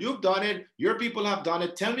 Orlando, you've done it. Your people have done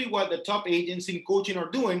it. Tell me what the top agents in coaching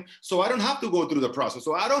are doing so I don't have to go through the process.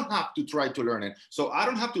 So I don't have to try to learn it. So I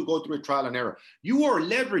don't have to go through a trial and error. You are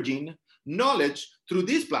leveraging knowledge through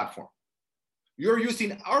this platform. You're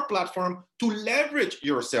using our platform to leverage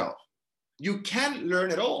yourself. You can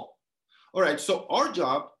learn it all. All right, so our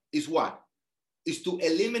job is what? Is to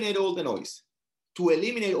eliminate all the noise, to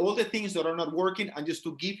eliminate all the things that are not working and just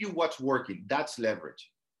to give you what's working. That's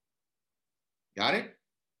leverage. Got it?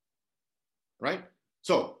 Right?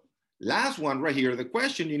 So last one right here, the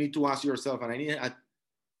question you need to ask yourself, and I need,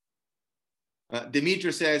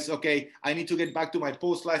 Dimitri says, okay, I need to get back to my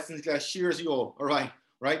post license last year's ago. All right,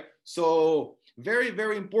 right? So very,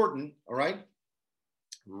 very important, all right?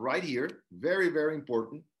 Right here, very, very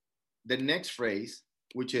important. The next phrase,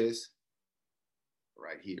 which is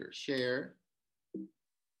right here, share,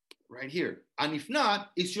 right here. And if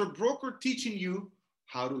not, it's your broker teaching you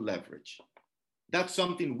how to leverage. That's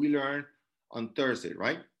something we learned on Thursday,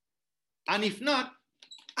 right? And if not,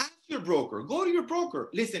 ask your broker. Go to your broker.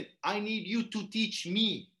 Listen, I need you to teach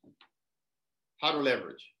me how to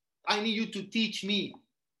leverage. I need you to teach me,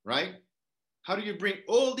 right? How do you bring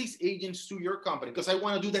all these agents to your company? Because I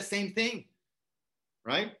want to do the same thing,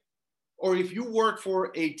 right? Or if you work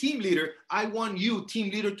for a team leader, I want you,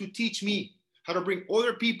 team leader, to teach me how to bring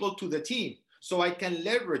other people to the team so I can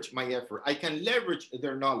leverage my effort. I can leverage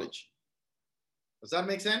their knowledge. Does that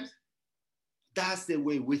make sense? That's the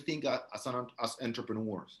way we think as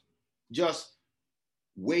entrepreneurs. Just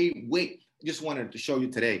wait. Just wanted to show you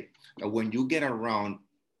today that when you get around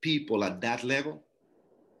people at that level,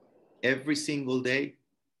 every single day,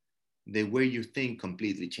 the way you think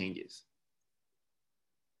completely changes.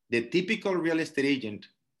 The typical real estate agent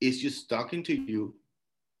is just talking to you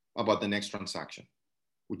about the next transaction,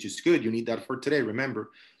 which is good. You need that for today.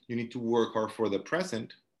 Remember, you need to work hard for the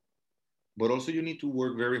present, but also you need to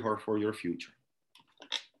work very hard for your future.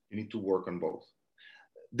 You need to work on both.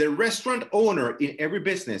 The restaurant owner in every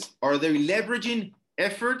business, are they leveraging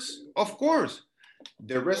efforts? Of course.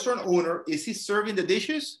 The restaurant owner, is he serving the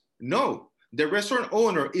dishes? No. The restaurant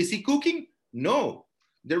owner, is he cooking? No.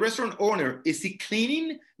 The restaurant owner, is he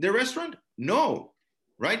cleaning the restaurant? No.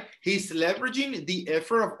 Right? He's leveraging the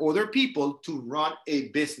effort of other people to run a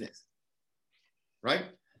business. Right?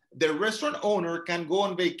 The restaurant owner can go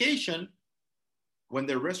on vacation. When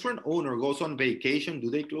the restaurant owner goes on vacation, do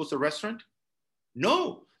they close the restaurant?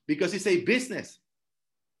 No, because it's a business.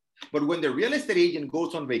 But when the real estate agent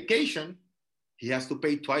goes on vacation, he has to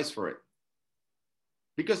pay twice for it.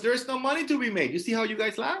 Because there's no money to be made. You see how you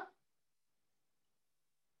guys laugh?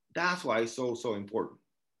 That's why it's so important,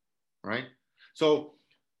 right? So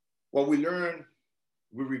what we learn,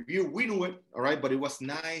 we review, we knew it, all right, but it was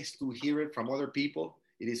nice to hear it from other people.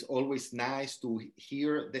 It is always nice to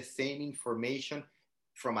hear the same information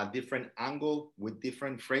from a different angle with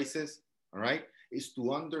different phrases, all right, is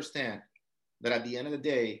to understand that at the end of the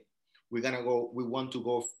day, we want to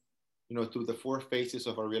go, through the four phases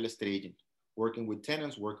of a real estate agent, working with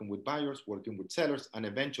tenants, working with buyers, working with sellers, and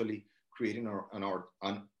eventually creating our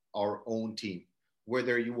own team.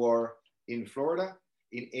 Whether you are in Florida,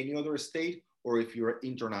 in any other state, or if you're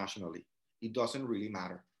internationally, it doesn't really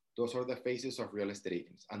matter. Those are the phases of real estate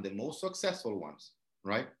agents. And the most successful ones,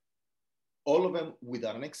 right? All of them,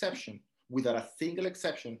 without an exception, without a single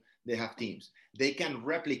exception, they have teams. They can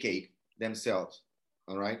replicate themselves,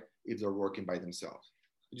 all right, if they're working by themselves.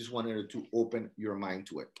 I just wanted to open your mind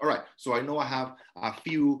to it. All right, so I know I have a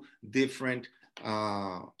few different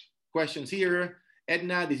questions here.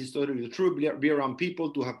 Edna, this is totally true. Be around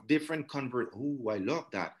people to have different Oh, I love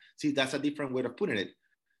that. See, that's a different way of putting it.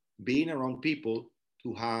 Being around people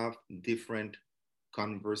to have different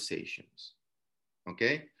conversations.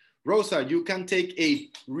 Okay? Rosa, you can take a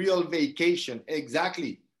real vacation.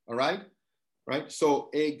 Exactly. All right? Right? So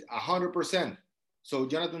 100%. So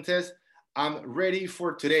Jonathan says, I'm ready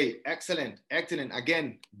for today. Excellent. Excellent.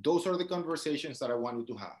 Again, those are the conversations that I wanted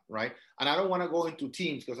to have, right? And I don't want to go into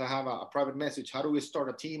teams because I have a private message. How do we start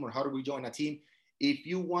a team or how do we join a team? If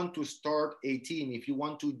you want to start a team, if you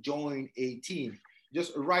want to join a team,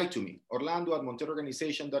 just write to me,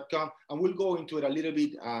 orlando@montielorganization.com, and we'll go into it a little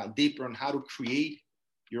bit deeper on how to create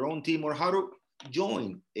your own team or how to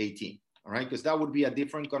join a team, all right? Because that would be a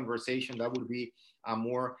different conversation. That would be a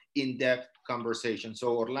more in-depth conversation.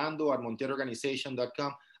 So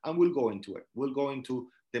orlando@montielorganization.com, and we'll go into it. We'll go into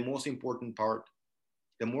the most important part,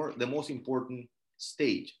 the most important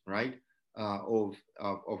stage, right, of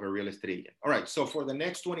a real estate agent. All right, so for the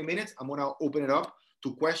next 20 minutes, I'm gonna open it up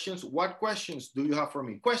to questions. What questions do you have for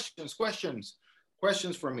me? Questions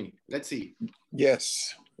for me. Let's see.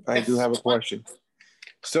 Yes, I do have a question.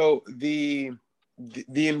 So the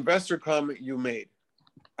investor comment you made,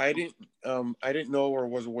 I didn't know or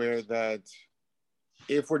was aware that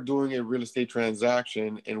if we're doing a real estate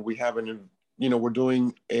transaction and we have we're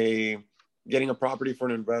doing getting a property for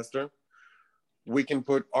an investor, we can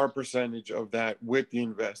put our percentage of that with the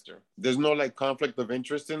investor. There's no like conflict of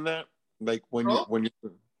interest in that. Like when you not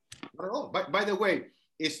at all. By the way,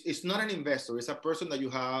 it's not an investor. It's a person that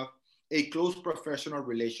you have a close professional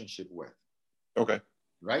relationship with. Okay.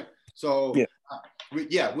 Right. So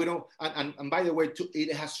yeah, we don't. And by the way,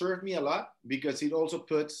 it has served me a lot because it also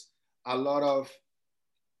puts a lot of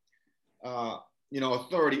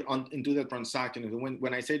authority into the transaction.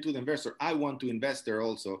 When I say to the investor, I want to invest there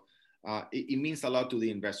also, it means a lot to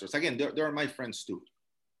the investors. Again, they are my friends too.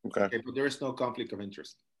 Okay. But there is no conflict of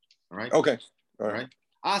interest. All right. Okay. All right.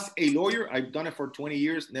 As a lawyer, I've done it for 20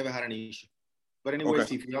 years, never had an issue. But anyways,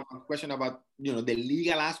 if you have a question about the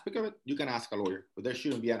legal aspect of it, you can ask a lawyer. But there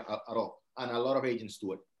shouldn't be at all. And a lot of agents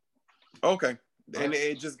do it. Okay. And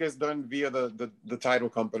it just gets done via the title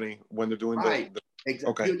company when they're doing exactly.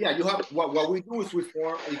 Okay. Yeah, you have what we do is we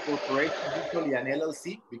form a corporation, usually an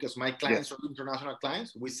LLC, because my clients are international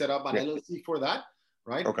clients. We set up an LLC for that,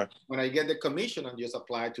 right? Okay. When I get the commission, I just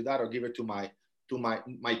apply to that or give it to my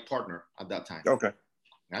partner at that time. Okay.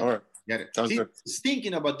 Right? All right. Get it. See,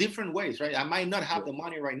 thinking about different ways, right? I might not have the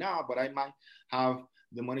money right now, but I might have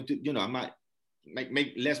the money to, I might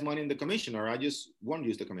make less money in the commission, or I just won't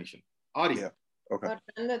use the commission. Audio. Yeah. Okay.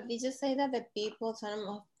 Orlando, did you say that the people, some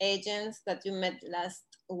of agents that you met last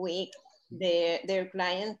week, their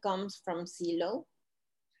client comes from Zillow?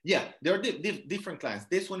 Yeah, there are different clients.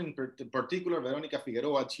 This one in particular, Veronica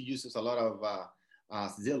Figueroa, she uses a lot of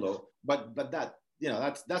Zillow, but that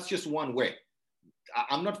that's just one way.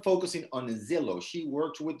 I'm not focusing on Zillow. She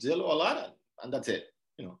works with Zillow a lot, and that's it.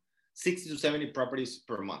 60 to 70 properties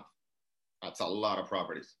per month. That's a lot of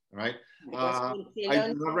properties, right? I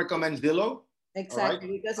do not recommend Zillow. Exactly.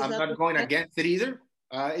 Right? Because I'm not going against it either.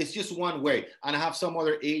 It's just one way. And I have some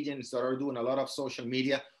other agents that are doing a lot of social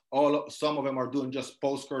media. Some of them are doing just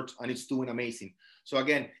postcards, and it's doing amazing. So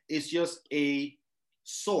again, it's just a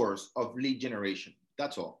source of lead generation.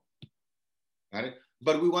 That's all. Got it?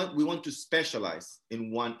 But we want to specialize in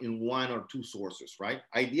one or two sources, right?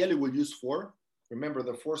 Ideally, we'll use 4. Remember,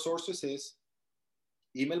 the 4 sources is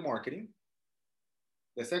email marketing.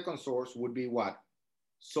 The second source would be what?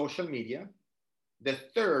 Social media. The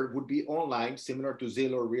third would be online, similar to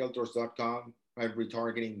Zillow, Realtors.com, right?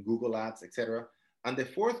 Retargeting, Google Ads, etc. And the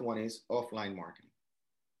fourth one is offline marketing.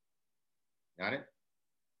 Got it?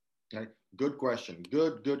 Right. Good question.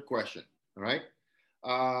 Good question. All right.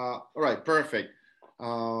 All right. Perfect.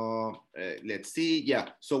 Let's see. Yeah.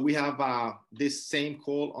 So we have this same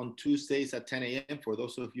call on Tuesdays at 10 a.m. for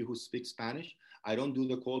those of you who speak Spanish. I don't do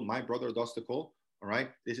the call. My brother does the call. All right.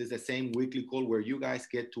 This is the same weekly call where you guys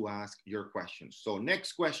get to ask your questions. So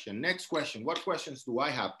next question. What questions do I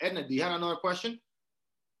have? Edna, do you have another question?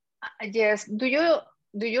 Yes. Do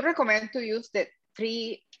you recommend to use the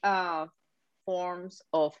three forms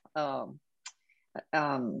of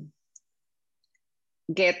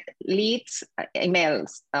get leads,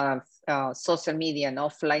 emails, social media, and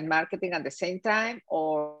offline marketing at the same time,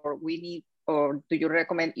 or do you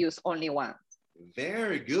recommend use only one?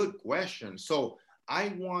 Very good question. So I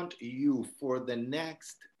want you for the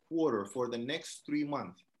next quarter, for the next 3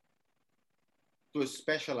 months, to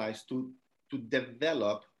specialize, to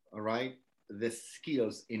develop, all right, the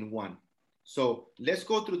skills in one. So let's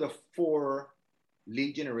go through the 4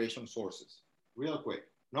 lead generation sources real quick.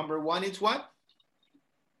 Number 1 is what?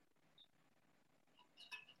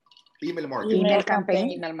 Email marketing. Email campaign.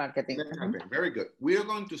 Email marketing. Email campaign. Very good. We are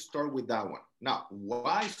going to start with that one. Now,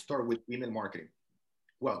 why start with email marketing?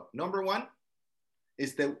 Well, number 1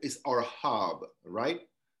 is our hub, right?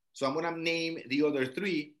 So I'm going to name the other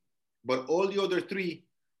 3, but all the other 3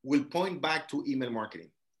 will point back to email marketing.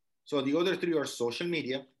 So the other 3 are social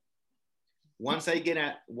media. Once I get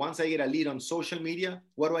a lead on social media,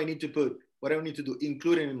 what do I need to put? What do I need to do?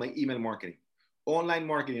 Include it in my email marketing. Online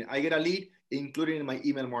marketing, I get a lead, include it in my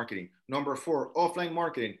email marketing. Number 4, offline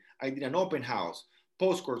marketing. I did an open house,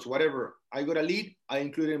 postcards, whatever. I got a lead, I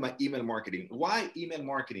include it in my email marketing. Why email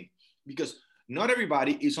marketing? Because not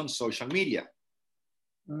everybody is on social media.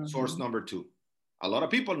 Source number 2. A lot of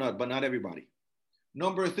people not, but not everybody.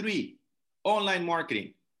 Number 3, online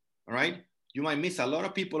marketing. All right. You might miss a lot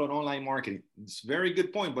of people on online marketing. It's a very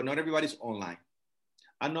good point, but not everybody's online.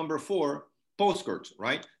 And number 4, postcards,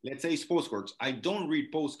 right? Let's say it's postcards. I don't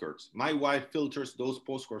read postcards. My wife filters those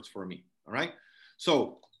postcards for me. All right.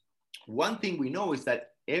 So one thing we know is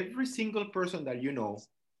that every single person that you know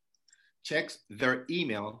checks their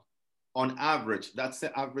email on average, that's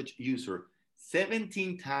the average user,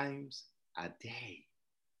 17 times a day.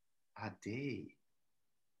 A day.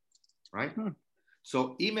 Right?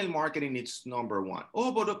 So email marketing is number 1.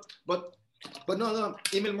 Oh, but no,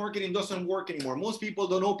 email marketing doesn't work anymore. Most people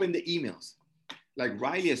don't open the emails. Like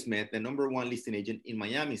Riley Smith, the number 1 listing agent in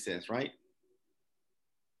Miami says, right?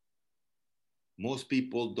 Most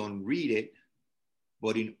people don't read it,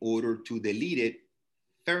 but in order to delete it,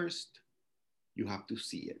 first, you have to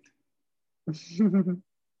see it.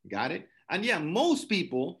 Got it? And yeah, most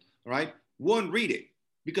people, right, won't read it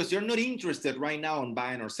because they're not interested right now in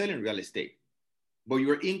buying or selling real estate. But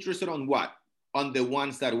you're interested on what? On the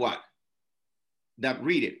ones that what? That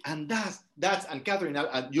read it. And that's and Catherine,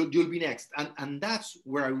 you'll be next. And that's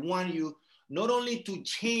where I want you not only to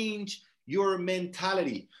change your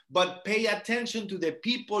mentality, but pay attention to the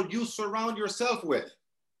people you surround yourself with.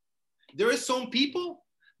 There is some people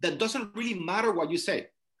that doesn't really matter what you say.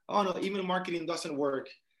 Oh no, email marketing doesn't work.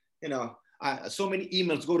 You know, so many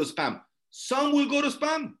emails go to spam. Some will go to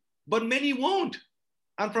spam, but many won't.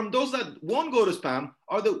 And from those that won't go to spam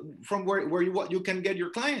are from where you can get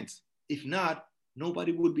your clients. If not,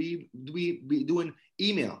 nobody would be doing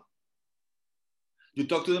email. You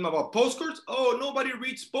talk to them about postcards. Oh, nobody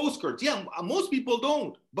reads postcards. Yeah, most people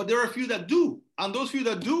don't, but there are a few that do. And those few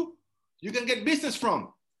that do, you can get business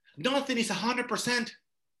from. Nothing is 100%.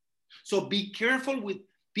 So be careful with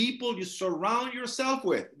people you surround yourself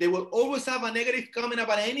with. They will always have a negative comment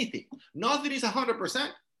about anything. Nothing is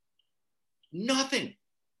 100%. Nothing.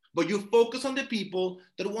 But you focus on the people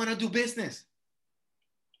that want to do business.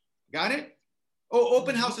 Got it? Oh,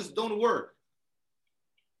 open houses don't work.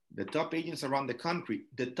 The top agents around the country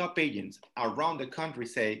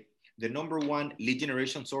say the number 1 lead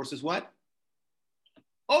generation source is what?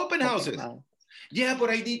 Open houses. Yeah, but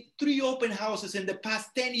I did 3 open houses in the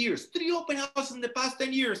past 10 years. 3 open houses in the past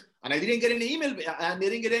 10 years. And I didn't get any email and I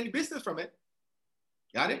didn't get any business from it.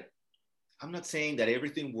 Got it? I'm not saying that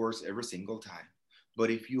everything works every single time. But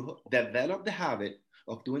if you develop the habit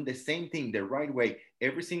of doing the same thing the right way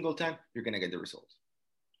every single time, you're going to get the results.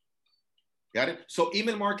 Got it? So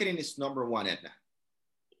email marketing is number 1, Edna.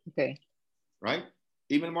 Okay. Right?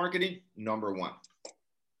 Email marketing, number 1.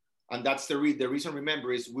 And that's the reason,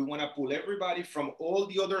 remember, is we want to pull everybody from all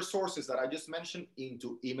the other sources that I just mentioned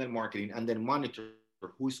into email marketing and then monitor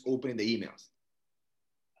who's opening the emails.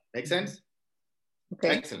 Make sense? Okay.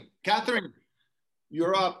 Excellent. Catherine,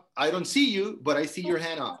 You're up. I don't see you, but I see your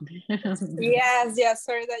hand up. Yes, yes,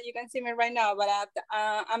 sorry that you can see me right now, but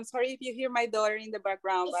I'm sorry if you hear my daughter in the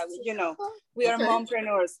background, but you know, we are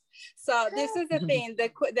mompreneurs. So this is the thing, the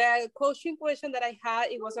coaching question that I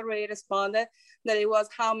had, it was already responded, that it was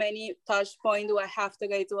how many touch points do I have to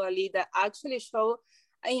get to a lead that actually show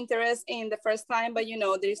interest in the first time, but you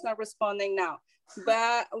know, there is not responding now.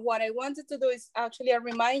 But what I wanted to do is actually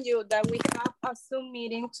remind you that we have a Zoom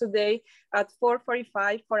meeting today at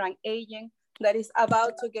 4:45 for an agent that is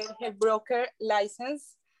about to get her broker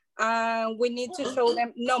license. And we need to show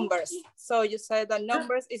them numbers. So you said that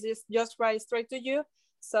numbers is just right straight to you.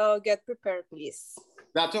 So get prepared, please.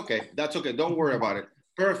 That's okay. That's okay. Don't worry about it.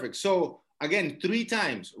 Perfect. So again, 3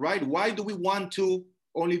 times, right? Why do we want to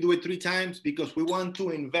only do it 3 times? Because we want to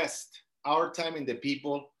invest our time in the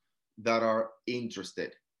people that are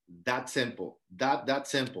interested. That simple. That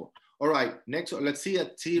simple. All right. Next, let's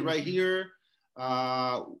see right here.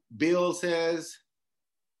 Bill says,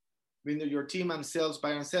 your team and sales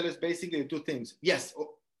buyer and sellers, basically 2 things. Yes.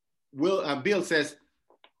 Bill says,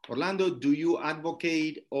 Orlando, do you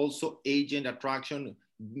advocate also agent attraction,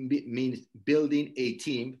 means building a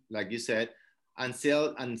team, like you said, and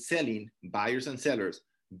selling buyers and sellers?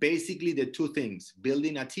 Basically the 2 things,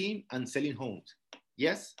 building a team and selling homes.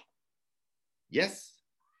 Yes, yes,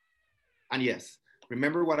 and yes.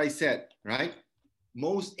 Remember what I said, right?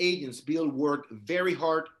 Most agents work very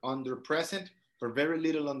hard on their present for very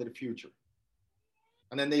little on their future.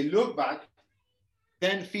 And then they look back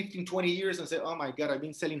 10, 15, 20 years and say, oh my God, I've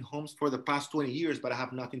been selling homes for the past 20 years, but I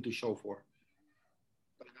have nothing to show for.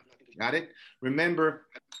 Got it? Remember,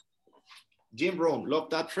 Jim Rohn, love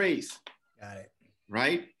that phrase. Got it.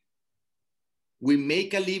 Right? We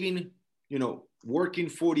make a living, working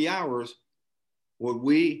 40 hours, or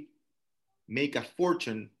we make a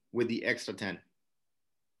fortune with the extra 10.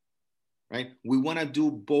 Right? We want to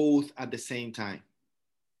do both at the same time.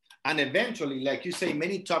 And eventually, like you say,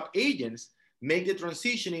 many top agents make the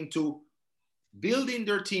transition into building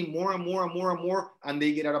their team more and more and more and more, and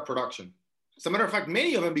they get out of production. As a matter of fact,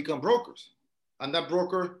 many of them become brokers, and that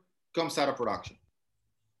broker comes out of production.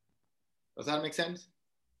 Does that make sense?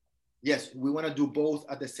 Yes, we want to do both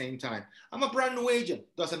at the same time. I'm a brand new agent.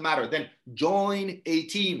 Doesn't matter. Then join a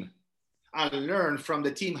team and learn from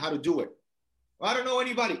the team how to do it. I don't know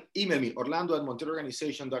anybody. Email me,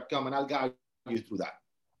 orlando@montielorganization.com, and I'll guide you through that.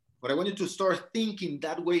 But I want you to start thinking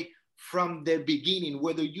that way from the beginning,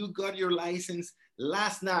 whether you got your license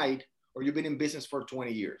last night or you've been in business for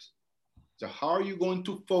 20 years. So how are you going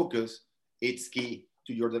to focus? It's key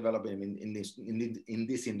to your development in this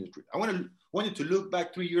industry. I want you to look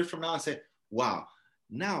back 3 years from now and say, wow,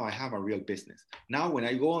 now I have a real business. Now when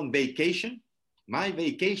I go on vacation, my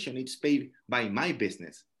vacation is paid by my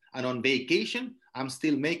business. And on vacation, I'm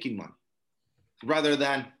still making money. Rather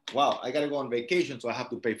than, wow, I got to go on vacation, so I have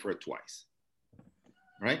to pay for it twice.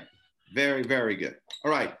 Right? Very, very good.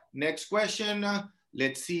 All right. Next question.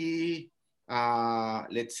 Let's see.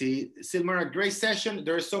 Silmar, a great session.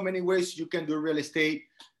 There are so many ways you can do real estate.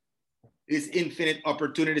 There's infinite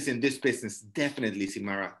opportunities in this business. Definitely,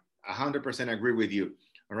 Silmara. 100% agree with you.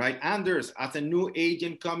 All right. Anders, as a new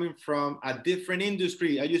agent coming from a different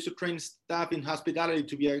industry, I used to train staff in hospitality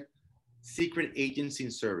to be a secret agency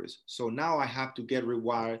in service. So now I have to get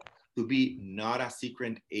rewired to be not a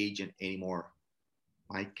secret agent anymore.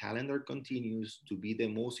 My calendar continues to be the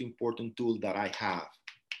most important tool that I have.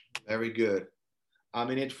 Very good.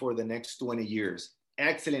 I'm in it for the next 20 years.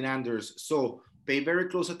 Excellent, Anders. So pay very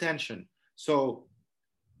close attention. So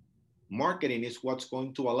marketing is what's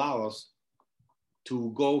going to allow us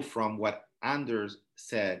to go from what Anders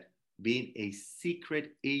said, being a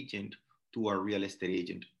secret agent, to a real estate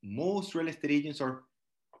agent. Most real estate agents are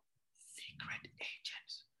secret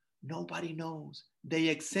agents. Nobody knows they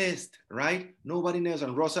exist, right? Nobody knows.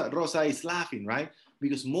 And Rosa is laughing, right?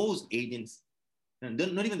 Because most agents,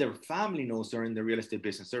 not even their family knows they're in the real estate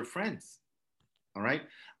business. They're friends, all right?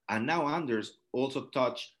 And now Anders also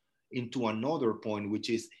touched into another point, which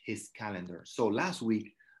is his calendar. So last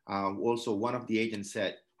week, also one of the agents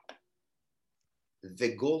said,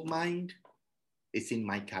 the gold mine is in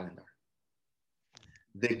my calendar.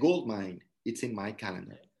 The gold mine, it's in my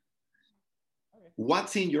calendar.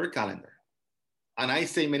 What's in your calendar? And I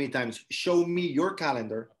say many times, show me your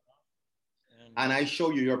calendar, and I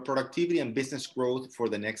show you your productivity and business growth for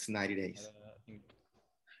the next 90 days.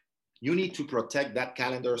 You need to protect that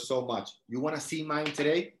calendar so much. You want to see mine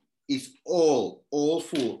today? It's all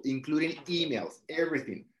full, including emails,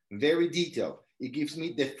 everything, very detailed. It gives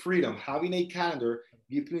me the freedom. Having a calendar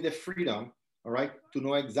gives me the freedom, all right, to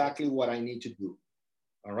know exactly what I need to do.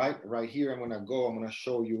 All right, right here, I'm going to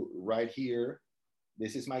show you right here.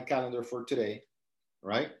 This is my calendar for today,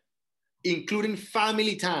 right? Including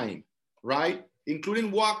family time, right? Including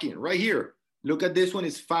walking right here. Look at this one,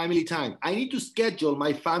 is family time. I need to schedule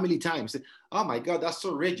my family time. Say, oh my God, that's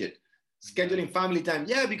so rigid. Scheduling family time.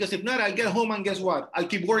 Yeah, because if not, I'll get home and guess what? I'll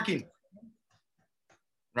keep working,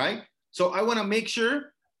 right? So I want to make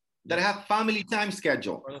sure that I have family time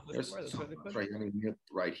schedule. Right, let me mute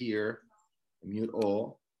right here, mute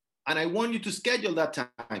all. And I want you to schedule that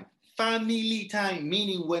time. Family time,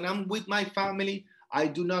 meaning when I'm with my family, I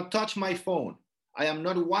do not touch my phone. I am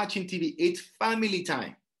not watching TV. It's family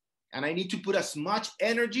time. And I need to put as much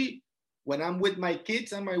energy when I'm with my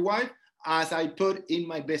kids and my wife as I put in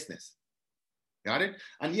my business. Got it?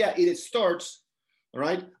 And yeah, it starts, all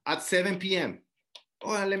right, at 7 p.m.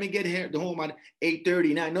 Oh, let me get here, the home at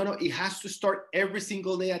 8:39. No, it has to start every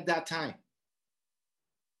single day at that time.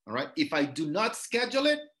 All right. If I do not schedule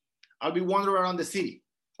it, I'll be wandering around the city.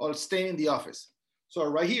 I'll stay in the office. So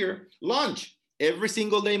right here, lunch. Every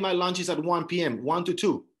single day, my lunch is at 1 p.m., 1 to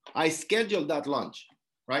 2. I schedule that lunch,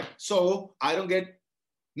 right? So I don't get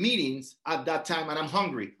meetings at that time and I'm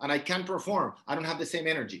hungry and I can't perform. I don't have the same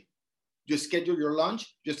energy. Just schedule your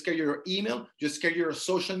lunch, just schedule your email, just schedule your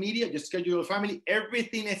social media, just schedule your family.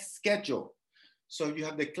 Everything is scheduled. So you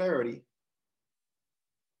have the clarity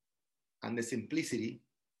and the simplicity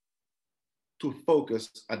to focus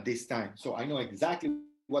at this time. So I know exactly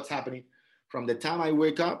what's happening from the time I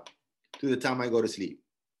wake up to the time I go to sleep.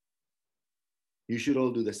 You should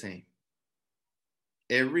all do the same.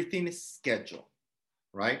 Everything is scheduled,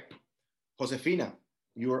 right? Josefina,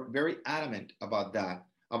 you're very adamant about that,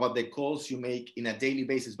 about the calls you make in a daily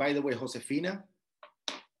basis. By the way, Josefina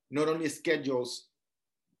not only schedules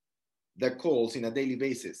the calls in a daily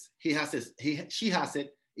basis, she has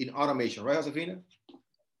it in automation, right, Josefina?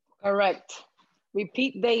 Correct.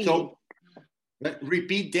 Repeat daily. So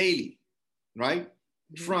repeat daily, right?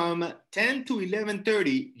 Mm-hmm. From 10 to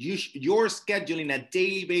 11:30, your scheduling a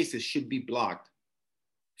daily basis should be blocked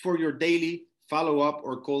for your daily follow-up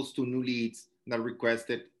or calls to new leads that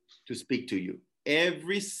requested to speak to you.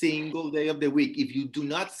 Every single day of the week. If you do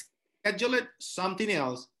not schedule it, something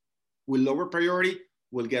else with lower priority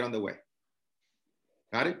will get on the way.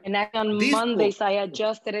 Got it? And on Mondays, I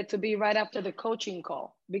adjusted it to be right after the coaching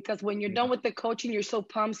call, because when you're done with the coaching, you're so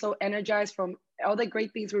pumped, so energized from all the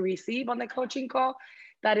great things we receive on the coaching call,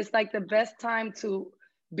 that it's like the best time to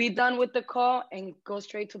be done with the call and go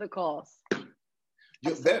straight to the calls.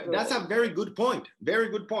 That's a very good point. Very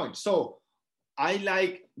good point. So I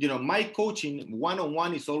like, my coaching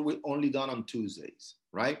one-on-one is always only done on Tuesdays,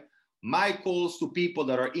 right? My calls to people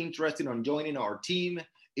that are interested in joining our team,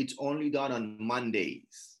 it's only done on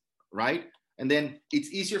Mondays, right? And then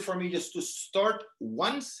it's easier for me just to start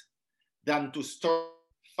once than to start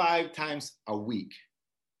 5 times a week.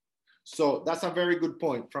 So that's a very good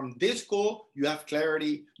point. From this call, you have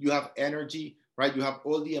clarity, you have energy, right? You have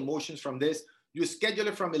all the emotions from this. You schedule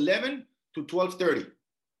it from 11 to 12:30.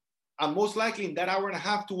 And most likely in that hour and a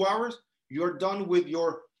half, 2 hours, you're done with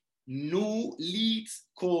your new leads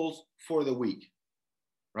calls for the week,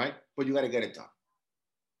 right? But you got to get it done.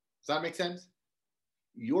 Does that make sense?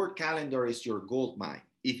 Your calendar is your gold mine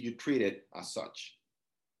if you treat it as such.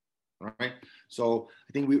 All right. So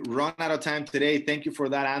I think we run out of time today. Thank you for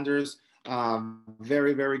that, Anders.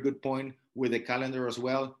 Very, very good point with the calendar as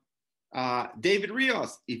well. David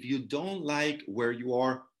Rios, if you don't like where you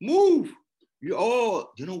are, move. You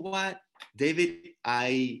know what, David?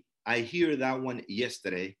 I hear that one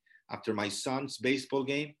yesterday after my son's baseball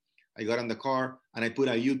game. I got in the car and I put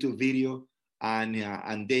a YouTube video, and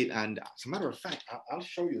as a matter of fact, I'll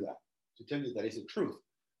show you that to tell you that it's the truth.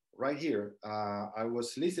 Right here, I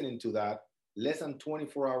was listening to that less than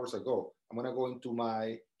 24 hours ago. I'm gonna go into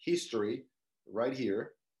my history right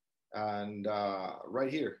here, and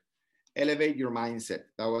right here, elevate your mindset.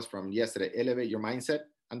 That was from yesterday. Elevate your mindset,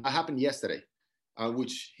 and that happened yesterday.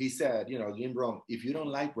 Which he said, Jim Brown, if you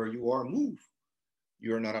don't like where you are, move.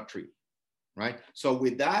 You're not a tree, right? So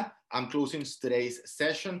with that, I'm closing today's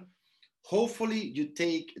session. Hopefully you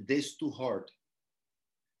take this to heart.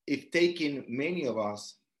 It's taken many of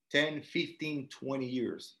us 10, 15, 20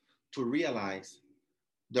 years to realize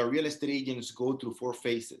the real estate agents go through 4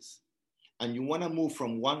 phases. And you want to move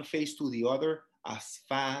from one phase to the other as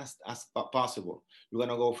fast as possible. You're going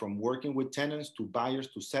to go from working with tenants to buyers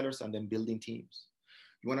to sellers and then building teams.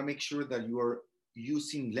 You want to make sure that you are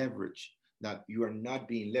using leverage, that you are not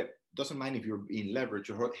being leveraged. Doesn't mind if you're being leveraged,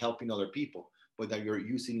 you're helping other people, but that you're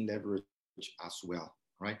using leverage as well,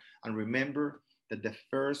 right? And remember that the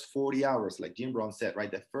first 40 hours, like Jim Brown said,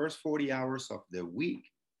 right? The first 40 hours of the week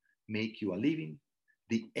make you a living.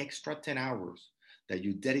 The extra 10 hours that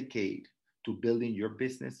you dedicate to building your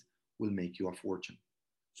business will make you a fortune.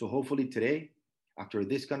 So hopefully today, after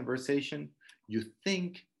this conversation, you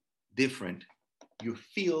think different, you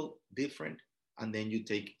feel different, and then you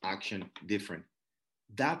take action different.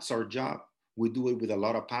 That's our job. We do it with a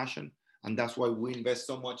lot of passion, and that's why we invest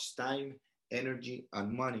so much time, energy,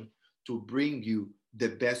 and money to bring you the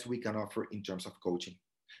best we can offer in terms of coaching.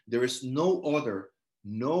 There is no other,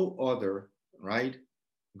 right,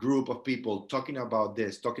 group of people talking about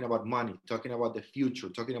this, talking about money, talking about the future,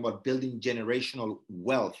 talking about building generational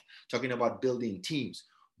wealth, talking about building teams.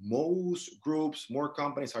 Most groups, more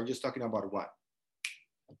companies are just talking about what?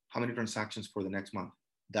 How many transactions for the next month?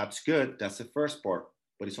 That's good. That's the first part,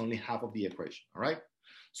 but it's only half of the equation. All right.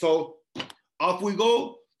 So off we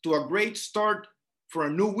go to a great start for a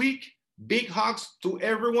new week. Big hugs to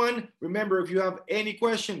everyone. Remember, if you have any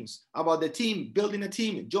questions about the team, building a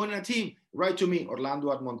team, joining a team, write to me,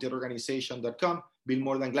 orlando@montielorganization.com. Be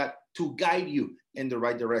more than glad to guide you in the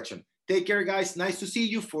right direction. Take care, guys. Nice to see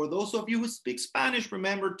you. For those of you who speak Spanish,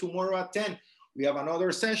 remember, tomorrow at 10, we have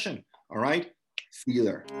another session. All right. See you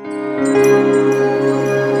there.